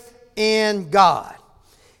 safe in God.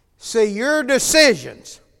 See, your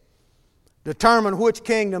decisions determine which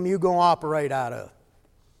kingdom you're going to operate out of.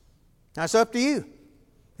 That's up to you.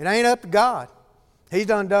 It ain't up to God. He's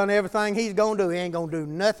done everything He's going to do. He ain't going to do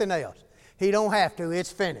nothing else. He don't have to.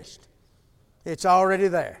 It's finished. It's already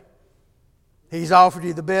there. He's offered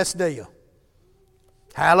you the best deal.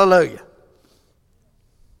 Hallelujah.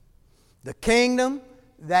 The kingdom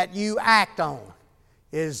that you act on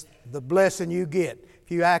is the blessing you get.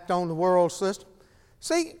 If you act on the world system.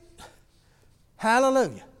 See,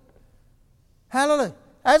 hallelujah. Hallelujah.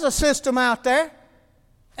 There's a system out there,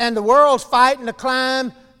 and the world's fighting to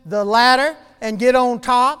climb the ladder and get on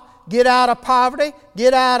top, get out of poverty,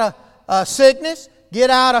 get out of sickness, get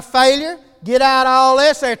out of failure, get out of all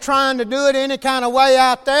this. They're trying to do it any kind of way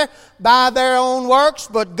out there by their own works.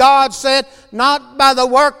 But God said, not by the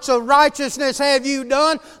works of righteousness have you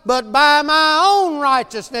done, but by my own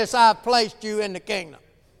righteousness I've placed you in the kingdom.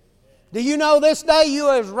 Do you know this day you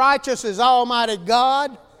are as righteous as Almighty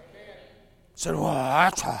God? Said,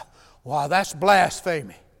 well, that's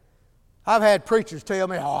blasphemy. I've had preachers tell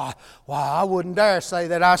me, I wouldn't dare say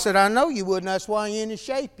that. I said, I know you wouldn't. That's why you're in the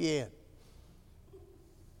shape you're in.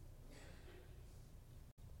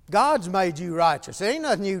 God's made you righteous. There ain't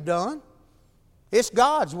nothing you've done. It's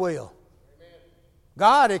God's will.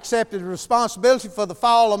 God accepted the responsibility for the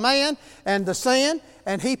fall of man and the sin,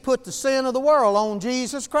 and He put the sin of the world on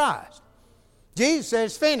Jesus Christ. Jesus said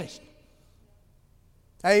it's finished.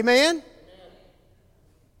 Amen?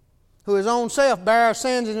 Who His own self bare our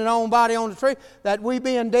sins in His own body on the tree, that we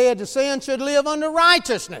being dead to sin should live unto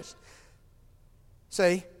righteousness.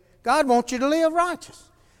 See, God wants you to live righteous.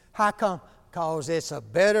 How come? Because it's a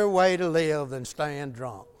better way to live than staying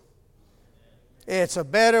drunk. It's a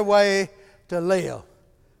better way to live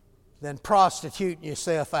than prostituting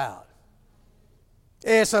yourself out.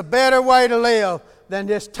 It's a better way to live than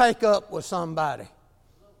just take up with somebody.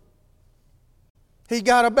 He's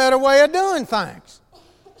got a better way of doing things.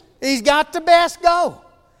 He's got the best go.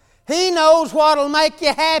 He knows what'll make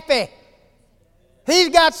you happy. He's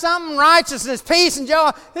got something, righteousness, peace, and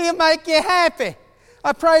joy. He'll make you happy.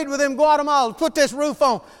 I prayed with him in Guatemala. Put this roof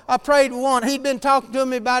on. I prayed with one. He'd been talking to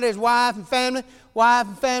me about his wife and family.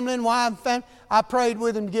 I prayed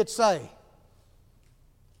with him to get saved.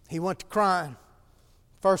 He went to crying.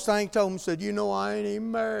 First thing he told me, said, you know, I ain't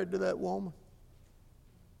even married to that woman.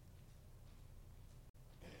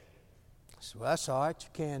 I said, well, that's all right. You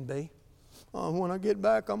can be. When I get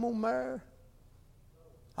back, I'm going to marry her.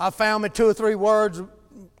 I found me 2 or 3 words. A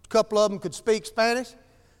couple of them could speak Spanish.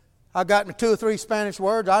 I got me 2 or 3 Spanish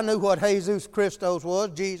words. I knew what Jesus Christos was,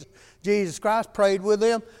 Jesus Christ. Prayed with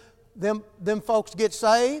them. Them folks get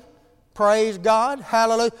saved. Praise God.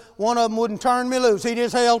 Hallelujah. One of them wouldn't turn me loose. He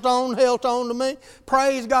just held on to me.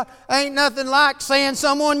 Praise God. Ain't nothing like seeing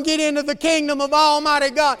someone get into the kingdom of Almighty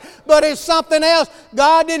God. But it's something else.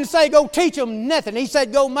 God didn't say go teach them nothing. He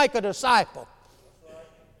said go make a disciple.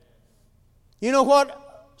 You know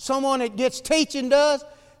what someone that gets teaching does?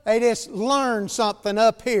 They just learn something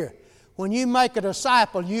up here. When you make a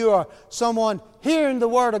disciple, you are someone hearing the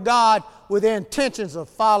Word of God with the intentions of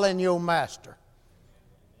following your master.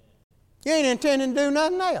 You ain't intending to do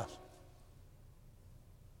nothing else.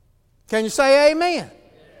 Can you say amen?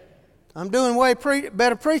 I'm doing way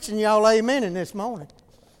better preaching y'all amening this morning.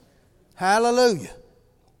 Hallelujah.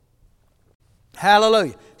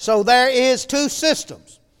 Hallelujah. So there is 2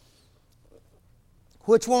 systems.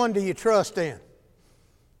 Which one do you trust in?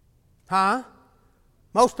 Huh?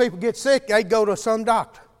 Most people get sick, they go to some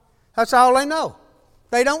doctor. That's all they know.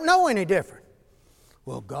 They don't know any different.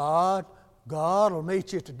 Well, God God will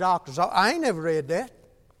meet you at the doctor's office. I ain't never read that.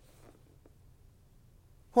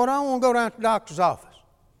 What I want to go down to the doctor's office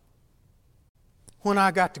when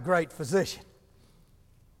I got the great physician.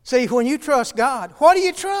 See, when you trust God, what do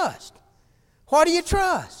you trust? What do you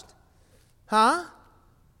trust? Huh?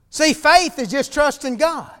 See, faith is just trusting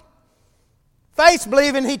God. Faith's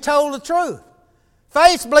believing He told the truth.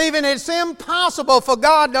 Faith's believing it's impossible for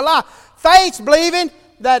God to lie. Faith's believing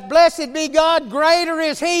that blessed be God, greater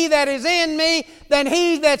is He that is in me than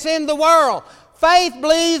he that's in the world. Faith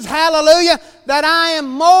believes, hallelujah, that I am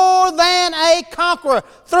more than a conqueror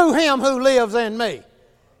through Him who lives in me.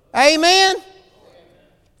 Amen?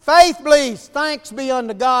 Faith believes, thanks be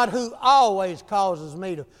unto God who always causes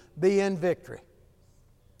me to be in victory.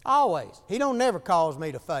 Always. He don't never cause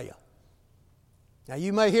me to fail. Now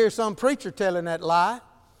you may hear some preacher telling that lie,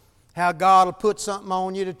 how God will put something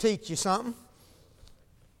on you to teach you something.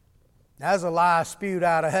 That's a lie spewed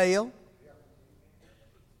out of hell.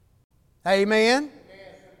 Amen?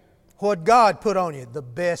 What God put on you? The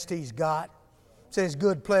best He's got. It says,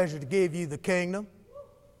 good pleasure to give you the kingdom.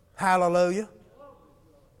 Hallelujah.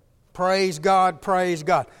 Praise God, praise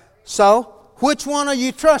God. So, which one are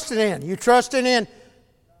you trusting in? You trusting in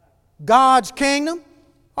God's kingdom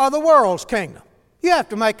or the world's kingdom? You have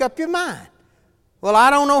to make up your mind. Well,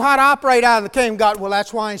 I don't know how to operate out of the kingdom of God. Well,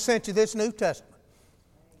 that's why He sent you this New Testament.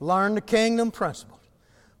 Learn the kingdom principles.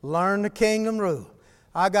 Learn the kingdom rule.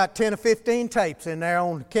 I got 10 or 15 tapes in there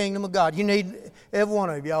on the kingdom of God. You need, every one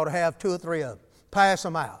of you ought to have 2 or 3 of them. Pass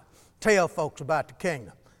them out. Tell folks about the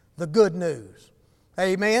kingdom. The good news.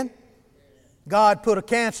 Amen? God put a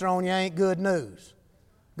cancer on you ain't good news.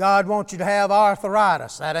 God wants you to have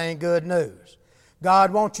arthritis. That ain't good news.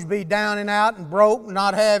 God wants you to be down and out and broke and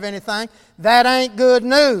not have anything. That ain't good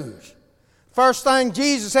news. First thing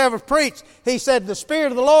Jesus ever preached, He said, the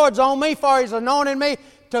Spirit of the Lord's on me, for He's anointed me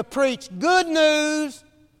to preach good news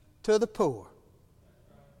to the poor.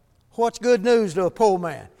 What's good news to a poor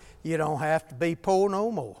man? You don't have to be poor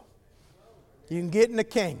no more. You can get in the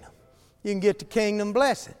kingdom. You can get the kingdom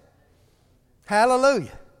blessing.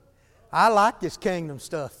 Hallelujah. I like this kingdom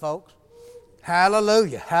stuff, folks.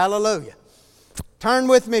 Hallelujah. Hallelujah. Turn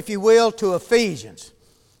with me, if you will, to Ephesians.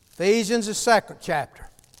 Ephesians, the 2nd chapter.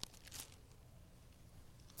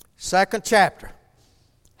 2nd chapter.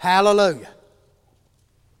 Hallelujah.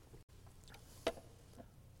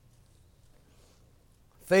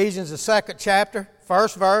 Ephesians, the 2nd chapter,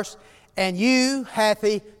 1st verse. And you hath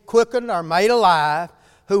He quickened or made alive,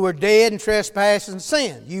 who were dead in trespasses and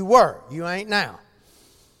sin. You were. You ain't now.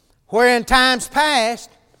 Where in times past,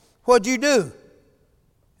 what'd you do?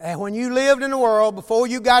 And when you lived in the world, before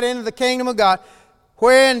you got into the kingdom of God,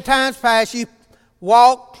 where in times past you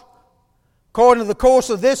walked according to the course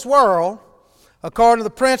of this world, according to the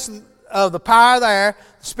prince of the power of the air,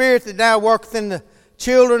 the spirit that now worketh in the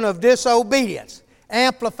children of disobedience.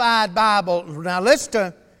 Amplified Bible. Now listen to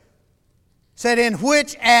it. Said, in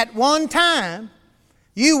which at one time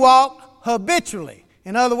you walked habitually.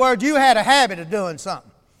 In other words, you had a habit of doing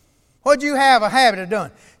something. What did you have a habit of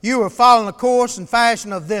doing? You were following the course and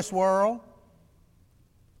fashion of this world.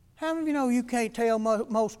 How many of you know you can't tell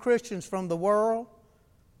most Christians from the world?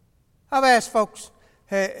 I've asked folks,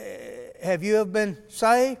 have you ever been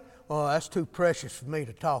saved? Well, that's too precious for me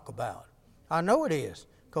to talk about. I know it is,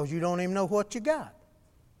 because you don't even know what you got.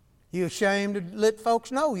 You're ashamed to let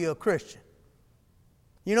folks know you're a Christian.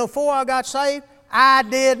 You know, before I got saved, I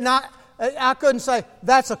couldn't say,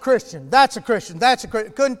 that's a Christian, that's a Christian, that's a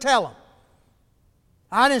Christian. Couldn't tell them.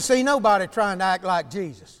 I didn't see nobody trying to act like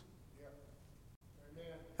Jesus.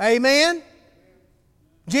 Amen?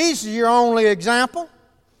 Jesus is your only example.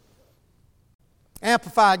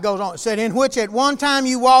 Amplified goes on. It said, in which at one time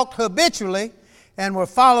you walked habitually and were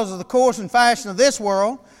followers of the course and fashion of this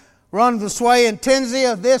world, run the sway and tendency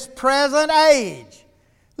of this present age.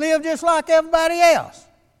 Live just like everybody else.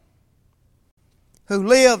 Who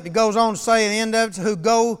lived, it goes on to say at the end of it,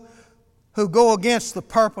 who go against the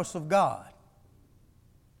purpose of God.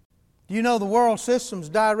 Do you know the world system is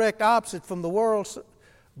direct opposite from the world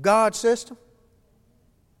God system?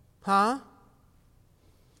 Huh?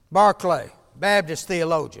 Barclay, Baptist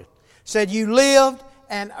theologian, said you lived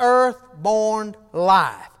an earth-born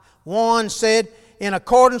life. One said, in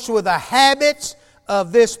accordance with the habits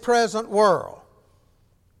of this present world.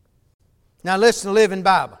 Now listen to the Living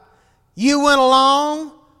Bible. You went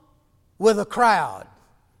along with a crowd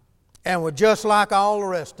and were just like all the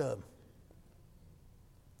rest of them.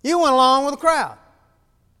 You went along with a crowd.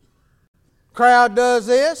 Crowd does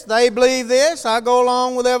this, they believe this, I go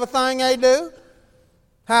along with everything they do.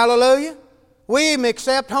 Hallelujah. We even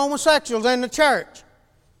accept homosexuals in the church.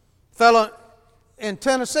 A fellow in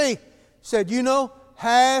Tennessee said, you know,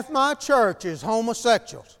 half my church is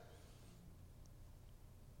homosexuals.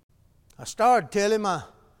 I started telling him,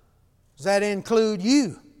 does that include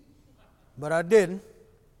you? But I didn't.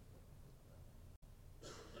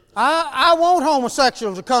 I want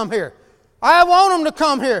homosexuals to come here. I want them to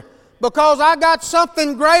come here because I got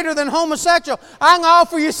something greater than homosexual. I can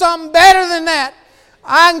offer you something better than that.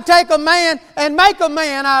 I can take a man and make a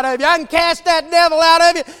man out of you. I can cast that devil out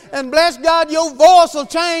of you, and bless God, your voice will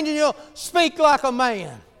change and you'll speak like a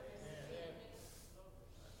man.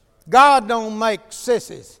 God don't make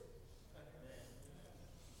sissies.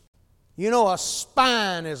 You know, a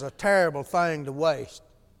spine is a terrible thing to waste.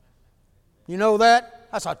 You know that?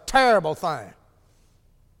 That's a terrible thing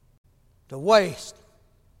to waste.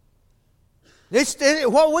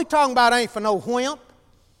 What we're talking about ain't for no wimp.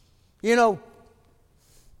 You know,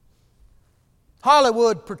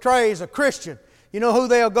 Hollywood portrays a Christian. You know who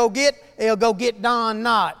they'll go get? They'll go get Don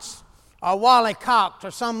Knotts or Wally Cox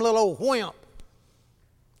or some little old wimp.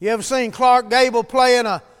 You ever seen Clark Gable playing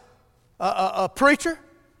a preacher?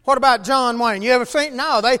 What about John Wayne? You ever seen?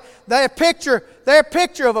 No, their picture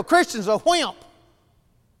of a Christian's a wimp.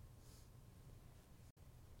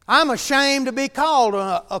 I'm ashamed to be called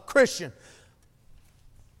a Christian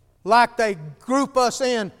like they group us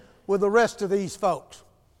in with the rest of these folks.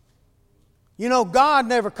 You know, God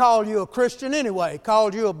never called you a Christian anyway. He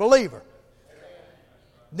called you a believer.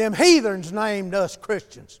 Them heathens named us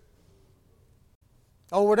Christians.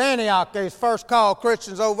 Over at Antioch, they was first called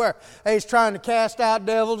Christians over there. They was trying to cast out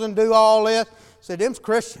devils and do all this. Said, them's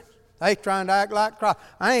Christians. They trying to act like Christ.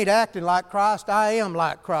 I ain't acting like Christ. I am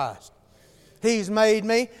like Christ. He's made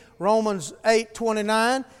me. Romans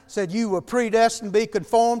 8:29 said, you were predestined to be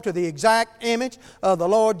conformed to the exact image of the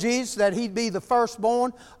Lord Jesus, that He'd be the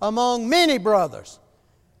firstborn among many brothers.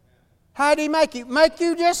 How did He make you? Make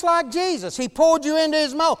you just like Jesus. He poured you into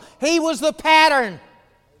His mold. He was the pattern.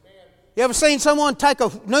 You ever seen someone take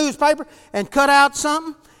a newspaper and cut out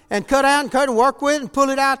something and cut and work with it and pull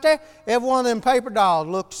it out there? Every one of them paper dolls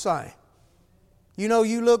looked the same. You know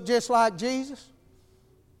you look just like Jesus?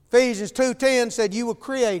 Ephesians 2:10 said you were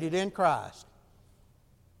created in Christ.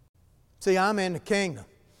 See, I'm in the kingdom.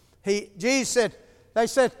 Jesus said, they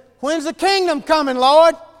said, when's the kingdom coming,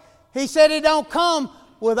 Lord? He said it don't come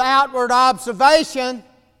with outward observation.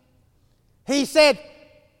 He said,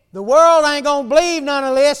 the world ain't going to believe none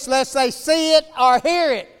of this unless they see it or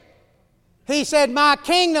hear it. He said, my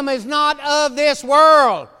kingdom is not of this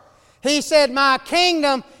world. He said, my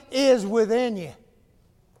kingdom is within you.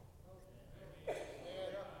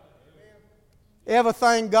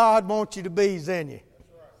 Everything God wants you to be is in you.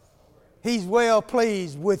 He's well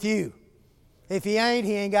pleased with you. If He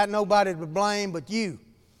ain't got nobody to blame but you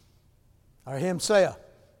or Himself,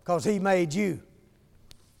 because He made you.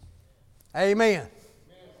 Amen.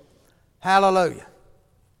 Hallelujah.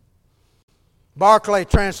 Barclay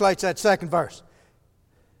translates that second verse.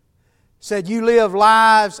 Said, you live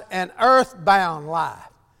lives an earthbound life.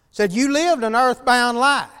 Said, you lived an earthbound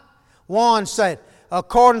life. One said,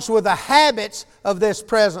 accordance with the habits of this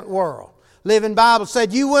present world. Living Bible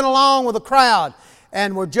said, you went along with the crowd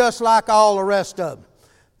and were just like all the rest of them.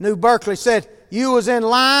 New Berkeley said, you was in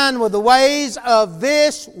line with the ways of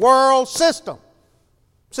this world system.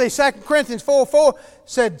 See, 2 Corinthians 4:4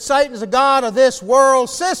 said Satan's the god of this world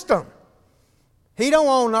system. He don't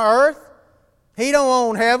own the earth. He don't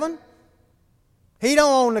own heaven. He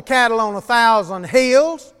don't own the cattle on 1,000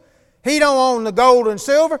 hills. He don't own the gold and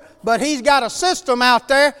silver, but he's got a system out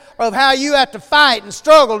there of how you have to fight and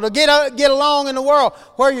struggle to get along in the world,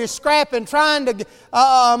 where you're scrapping, trying to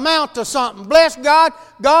amount to something. Bless God,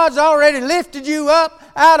 God's already lifted you up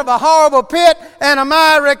out of a horrible pit and a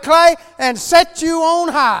miry clay and set you on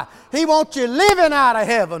high. He wants you living out of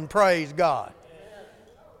heaven, praise God.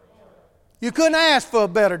 You couldn't ask for a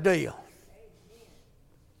better deal.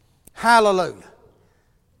 Hallelujah.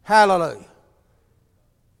 Hallelujah.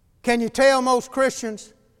 Can you tell most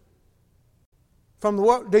Christians from the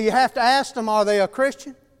world? Do you have to ask them, are they a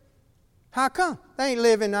Christian? How come? They ain't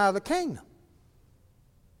living out of the kingdom.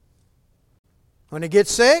 When they get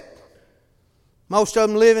sick, most of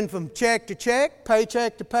them living from check to check,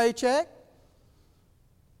 paycheck to paycheck.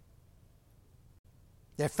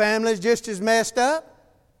 Their family's just as messed up.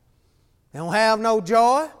 They don't have no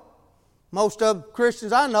joy. Most of the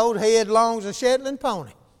Christians I know, headlong as a Shetland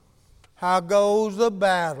pony. How goes the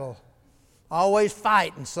battle? Always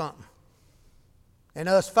fighting something. And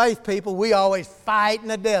us faith people, we always fighting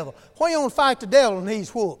the devil. Why you don't fight the devil when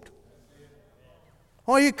he's whooped?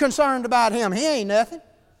 Why are you concerned about him? He ain't nothing.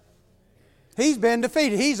 He's been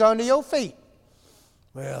defeated. He's under your feet.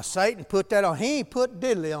 Well, Satan put that on. He ain't put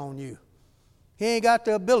diddly on you. He ain't got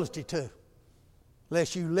the ability to,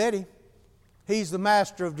 unless you let him. He's the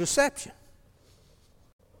master of deception.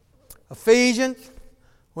 Ephesians,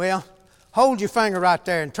 well, hold your finger right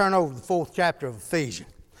there and turn over to the 4th chapter of Ephesians.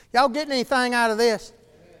 Y'all getting anything out of this?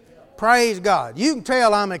 Praise God. You can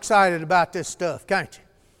tell I'm excited about this stuff, can't you?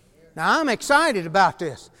 Now, I'm excited about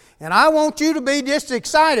this. And I want you to be just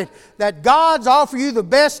excited that God's offered you the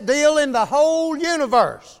best deal in the whole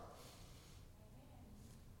universe.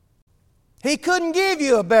 He couldn't give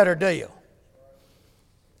you a better deal.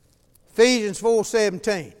 Ephesians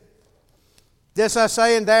 4:17. This I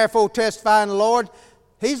say, and therefore testify in the Lord.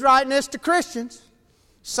 He's writing this to Christians.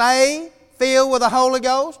 Saved, filled with the Holy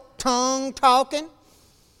Ghost, tongue talking.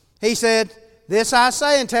 He said, this I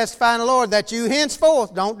say and testify in the Lord, that you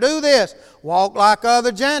henceforth don't do this. Walk like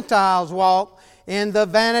other Gentiles walk, in the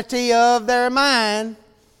vanity of their mind.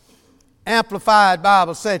 Amplified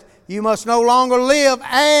Bible said, you must no longer live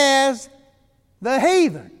as the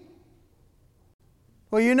heathen.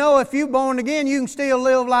 Well, you know, if you're born again, you can still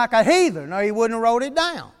live like a heathen, or he wouldn't have wrote it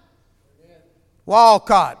down.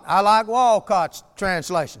 Walcott, I like Walcott's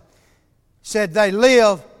translation. Said they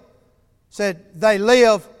live off-centered. They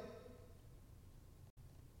live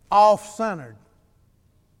off-centered.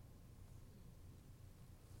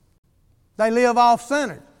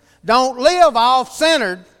 Don't live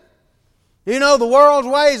off-centered. You know the world's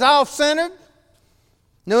way is off-centered?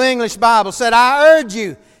 New English Bible said, I urge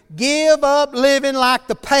you, give up living like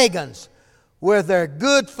the pagans with their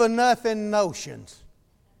good-for-nothing notions.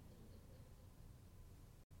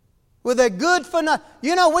 With their good-for-nothing...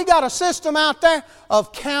 You know, we got a system out there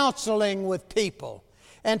of counseling with people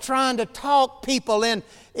and trying to talk people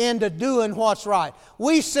into doing what's right.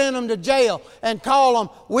 We send them to jail and call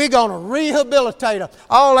them, we're going to rehabilitate them.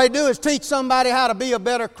 All they do is teach somebody how to be a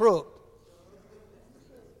better crook.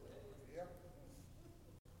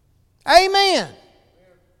 Amen.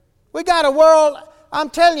 We got a world, I'm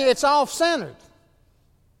telling you, it's off-centered.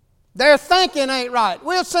 Their thinking ain't right.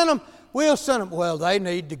 We'll send them, well, they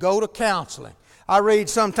need to go to counseling. I read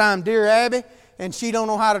sometime Dear Abby, and she don't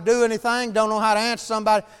know how to do anything, don't know how to answer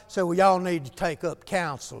somebody, so well, y'all need to take up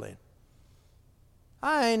counseling.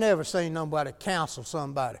 I ain't never seen nobody counsel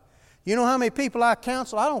somebody. You know how many people I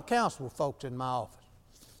counsel? I don't counsel with folks in my office.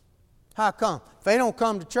 How come? If they don't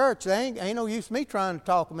come to church, they ain't no use me trying to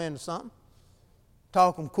talk them into something.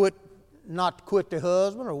 Talk them not to quit their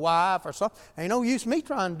husband or wife or something. Ain't no use me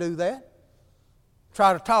trying to do that.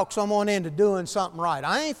 Try to talk someone into doing something right.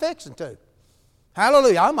 I ain't fixing to.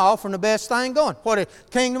 Hallelujah. I'm offering the best thing going. What is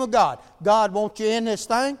kingdom of God? God wants you in this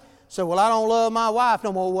thing. So, well, I don't love my wife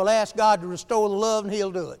no more. We'll ask God to restore the love and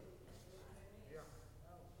He'll do it.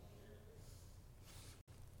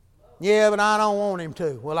 Yeah, but I don't want Him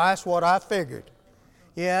to. Well, that's what I figured.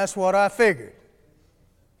 Yeah, that's what I figured.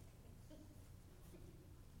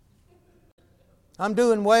 I'm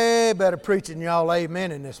doing way better preaching than y'all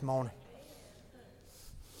amen in this morning.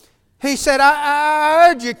 He said, I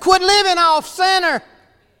urge you, quit living off-center.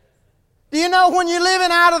 Do you know when you're living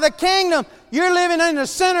out of the kingdom, you're living in the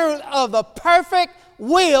center of the perfect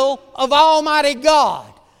will of Almighty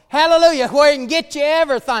God. Hallelujah. Where He can get you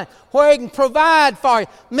everything. Where He can provide for you.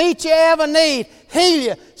 Meet your every need. Heal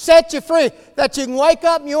you. Set you free. That you can wake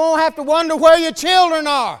up and you won't have to wonder where your children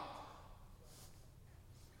are.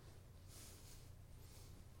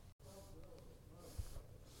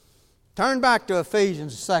 Turn back to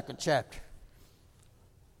Ephesians, the 2nd chapter.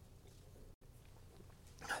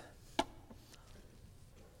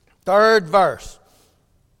 Third verse.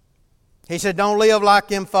 He said, don't live like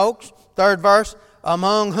them folks. Third verse.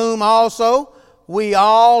 Among whom also we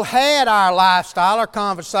all had our lifestyle, our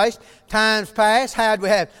conversation, times past, had we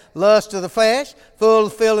had lust of the flesh,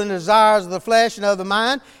 fulfilling the desires of the flesh and of the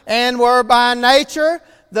mind, and were by nature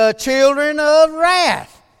the children of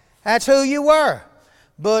wrath. That's who you were.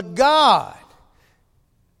 But God,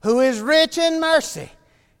 who is rich in mercy,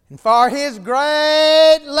 and for His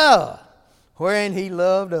great love, wherein He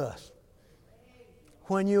loved us,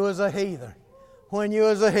 when you was a heathen,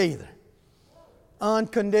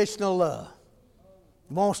 unconditional love,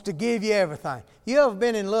 wants to give you everything. You ever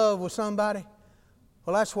been in love with somebody?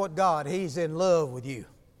 Well, that's what God, He's in love with you.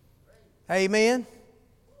 Amen?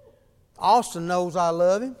 Austin knows I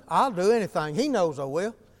love him. I'll do anything. He knows I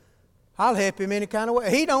will. I'll help him any kind of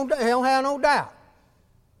way. He don't have no doubt.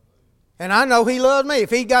 And I know he loves me.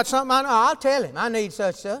 If he got something I know, I'll tell him I need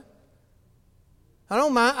such stuff. I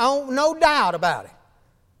don't mind. I don't no doubt about it.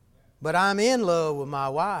 But I'm in love with my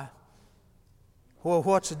wife. Well,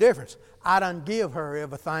 what's the difference? I done give her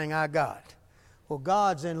everything I got. Well,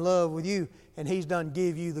 God's in love with you, and He's done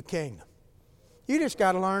give you the kingdom. You just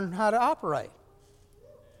got to learn how to operate.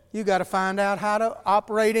 You got to find out how to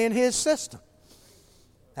operate in His system.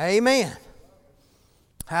 Amen.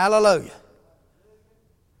 Hallelujah.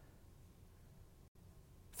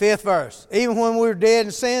 5th verse. Even when we were dead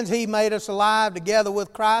in sins, He made us alive together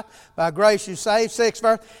with Christ. By grace you saved. 6th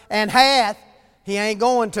verse. And hath, He ain't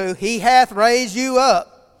going to, He hath raised you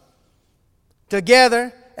up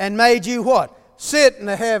together and made you what? Sit in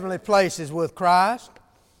the heavenly places with Christ.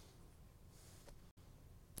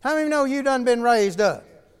 How many know you done been raised up?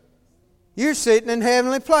 You're sitting in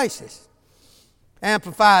heavenly places.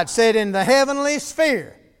 Amplified said in the heavenly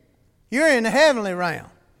sphere. You're in the heavenly realm.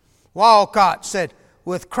 Walcott said,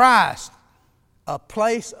 with Christ, a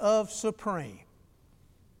place of supreme.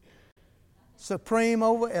 Supreme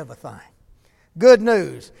over everything. Good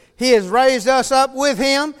news. He has raised us up with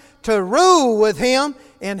Him to rule with Him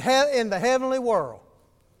in the heavenly world.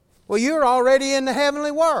 Well, you're already in the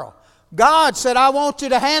heavenly world. God said, I want you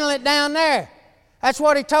to handle it down there. That's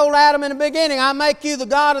what He told Adam in the beginning. I make you the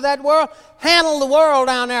God of that world. Handle the world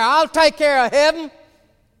down there. I'll take care of heaven.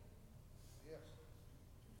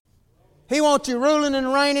 He wants you ruling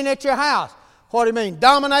and reigning at your house. What do you mean?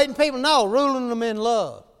 Dominating people? No, ruling them in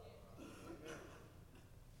love.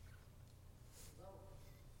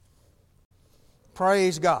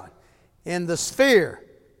 Praise God. In the sphere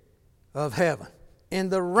of heaven, in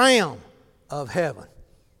the realm of heaven.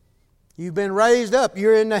 You've been raised up.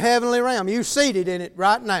 You're in the heavenly realm. You're seated in it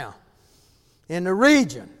right now. In the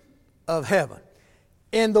region of heaven.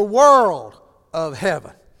 In the world of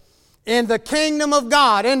heaven. In the kingdom of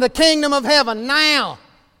God. In the kingdom of heaven. Now.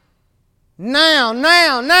 Now.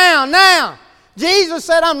 Jesus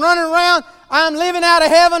said, I'm running around. I'm living out of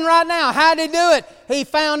heaven right now. How did He do it? He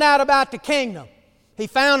found out about the kingdom. He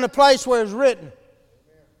found the place where it's written.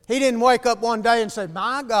 He didn't wake up one day and say,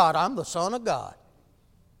 my God, I'm the Son of God.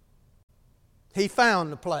 He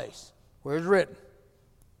found the place where it's written.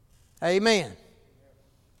 Amen.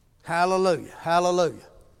 Hallelujah. Hallelujah.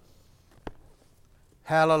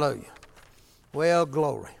 Hallelujah. Well,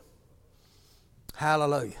 glory.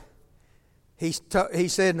 Hallelujah. He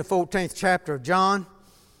said in the 14th chapter of John,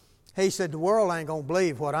 He said, the world ain't going to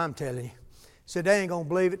believe what I'm telling you. He said, they ain't going to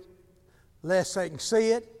believe it lest they can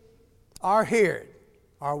see it or hear it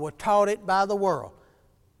or were taught it by the world.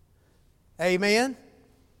 Amen.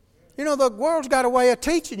 You know, the world's got a way of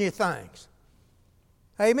teaching you things.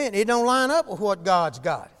 Amen. It don't line up with what God's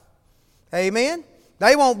got. Amen.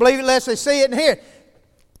 They won't believe it unless they see it and hear it.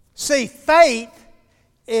 See, faith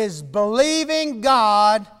is believing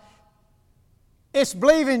God. It's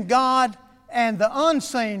believing God and the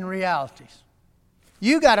unseen realities.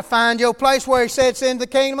 You got to find your place where He said it's in the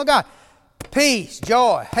kingdom of God. Peace,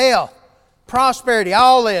 joy, health, prosperity,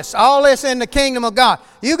 all this in the kingdom of God.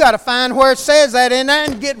 You got to find where it says that in there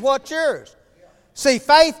and get what's yours. See,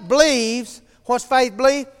 faith believes. What's faith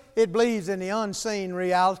believe? It believes in the unseen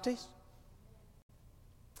realities.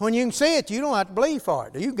 When you can see it, you don't have to believe for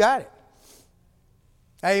it. You got it.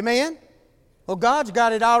 Amen? Well, God's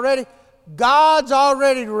got it already. God's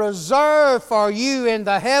already reserved for you in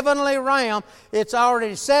the heavenly realm. It's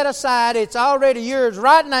already set aside. It's already yours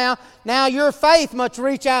right now. Now your faith must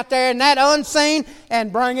reach out there in that unseen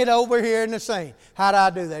and bring it over here in the seen. How do I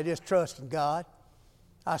do that? Just trusting God.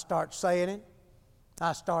 I start saying it.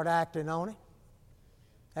 I start acting on it.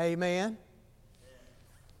 Amen.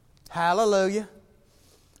 Hallelujah.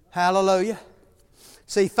 Hallelujah.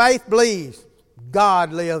 See, faith believes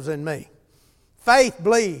God lives in me. Faith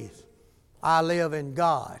believes I live in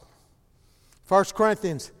God. 1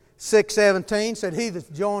 Corinthians 6:17 said, He that's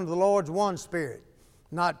joined to the Lord's one spirit,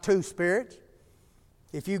 not two spirits.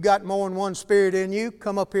 If you've got more than one spirit in you,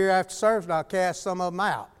 come up here after service and I'll cast some of them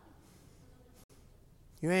out.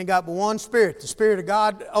 You ain't got but one spirit. The Spirit of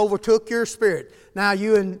God overtook your spirit. Now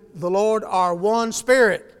you and the Lord are one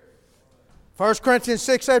spirit. 1 Corinthians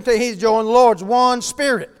 6:17, He's joined the Lord's one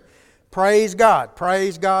spirit. Praise God,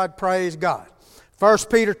 praise God, praise God. 1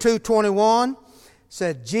 Peter 2:21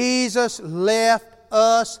 said, Jesus left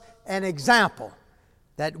us an example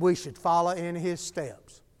that we should follow in His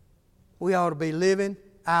steps. We ought to be living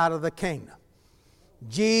out of the kingdom.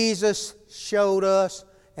 Jesus showed us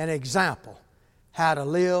an example how to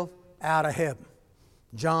live out of heaven.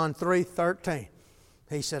 John 3:13.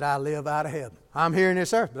 He said, I live out of heaven. I'm here in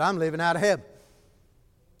this earth, but I'm living out of heaven.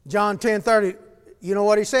 John 10:30, you know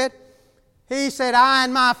what He said? He said, I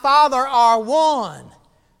and my Father are one.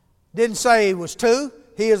 Didn't say He was two.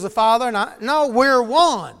 He is the Father. And no, we're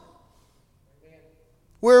one.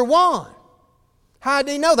 We're one. How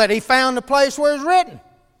did He know that? He found the place where it's written.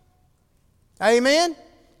 Amen?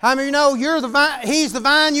 How many of you know you're the vine, He's the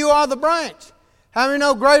vine, you are the branch? How many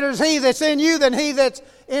know greater is He that's in you than he that's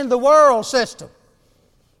in the world system?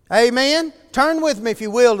 Amen. Turn with me, if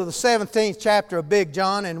you will, to the 17th chapter of Big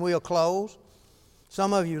John, and we'll close.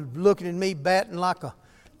 Some of you looking at me batting like a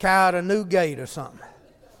cow at a new gate or something.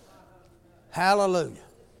 Hallelujah.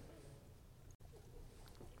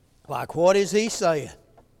 Like, what is he saying?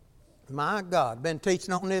 My God, been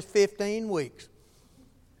teaching on this 15 weeks.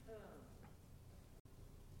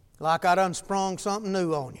 Like I done sprung something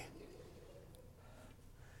new on you.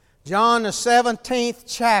 John, the 17th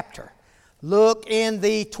chapter. Look in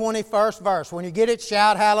the 21st verse. When you get it,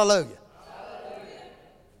 shout hallelujah. Hallelujah.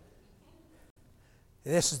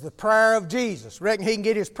 This is the prayer of Jesus. Reckon he can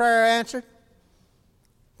get his prayer answered?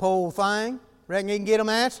 Poor thing. Reckon he can get them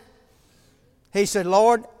answered? He said,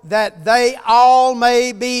 Lord, that they all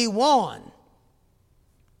may be one,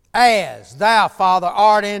 as thou, Father,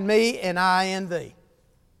 art in me and I in thee.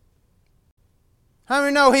 How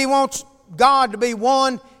many know he wants God to be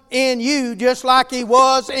one in you just like he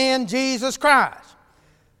was in Jesus Christ?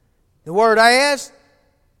 The word as,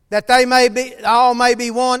 that they may be, all may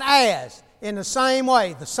be one as, in the same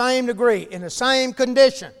way, the same degree, in the same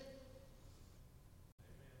condition.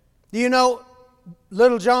 Do you know,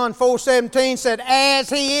 little John 4:17 said, as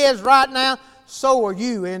he is right now, so are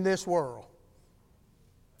you in this world.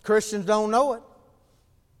 Christians don't know it.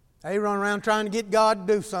 They run around trying to get God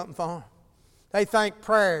to do something for them. They think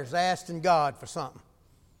prayer is asking God for something.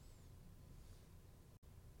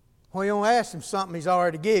 Well, you don't ask him something he's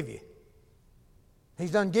already give you.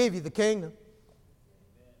 He's done give you the kingdom.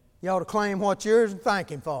 You ought to claim what's yours and thank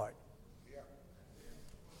him for it.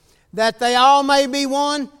 That they all may be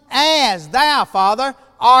one, as thou, Father,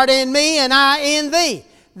 art in me and I in thee.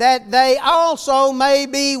 That they also may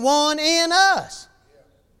be one in us.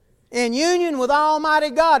 In union with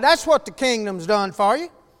Almighty God. That's what the kingdom's done for you.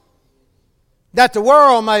 That the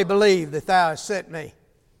world may believe that thou hast sent me.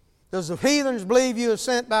 Does the heathens believe you are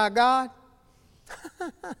sent by God?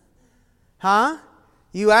 Huh?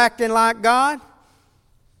 You acting like God?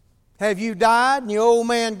 Have you died and your old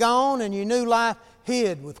man gone and your new life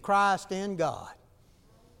hid with Christ in God?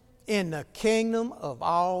 In the kingdom of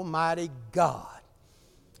Almighty God.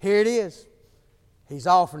 Here it is. He's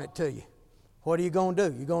offering it to you. What are you going to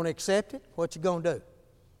do? You going to accept it? What you going to do?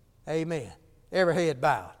 Amen. Every head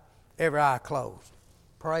bowed. Every eye closed.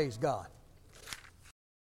 Praise God.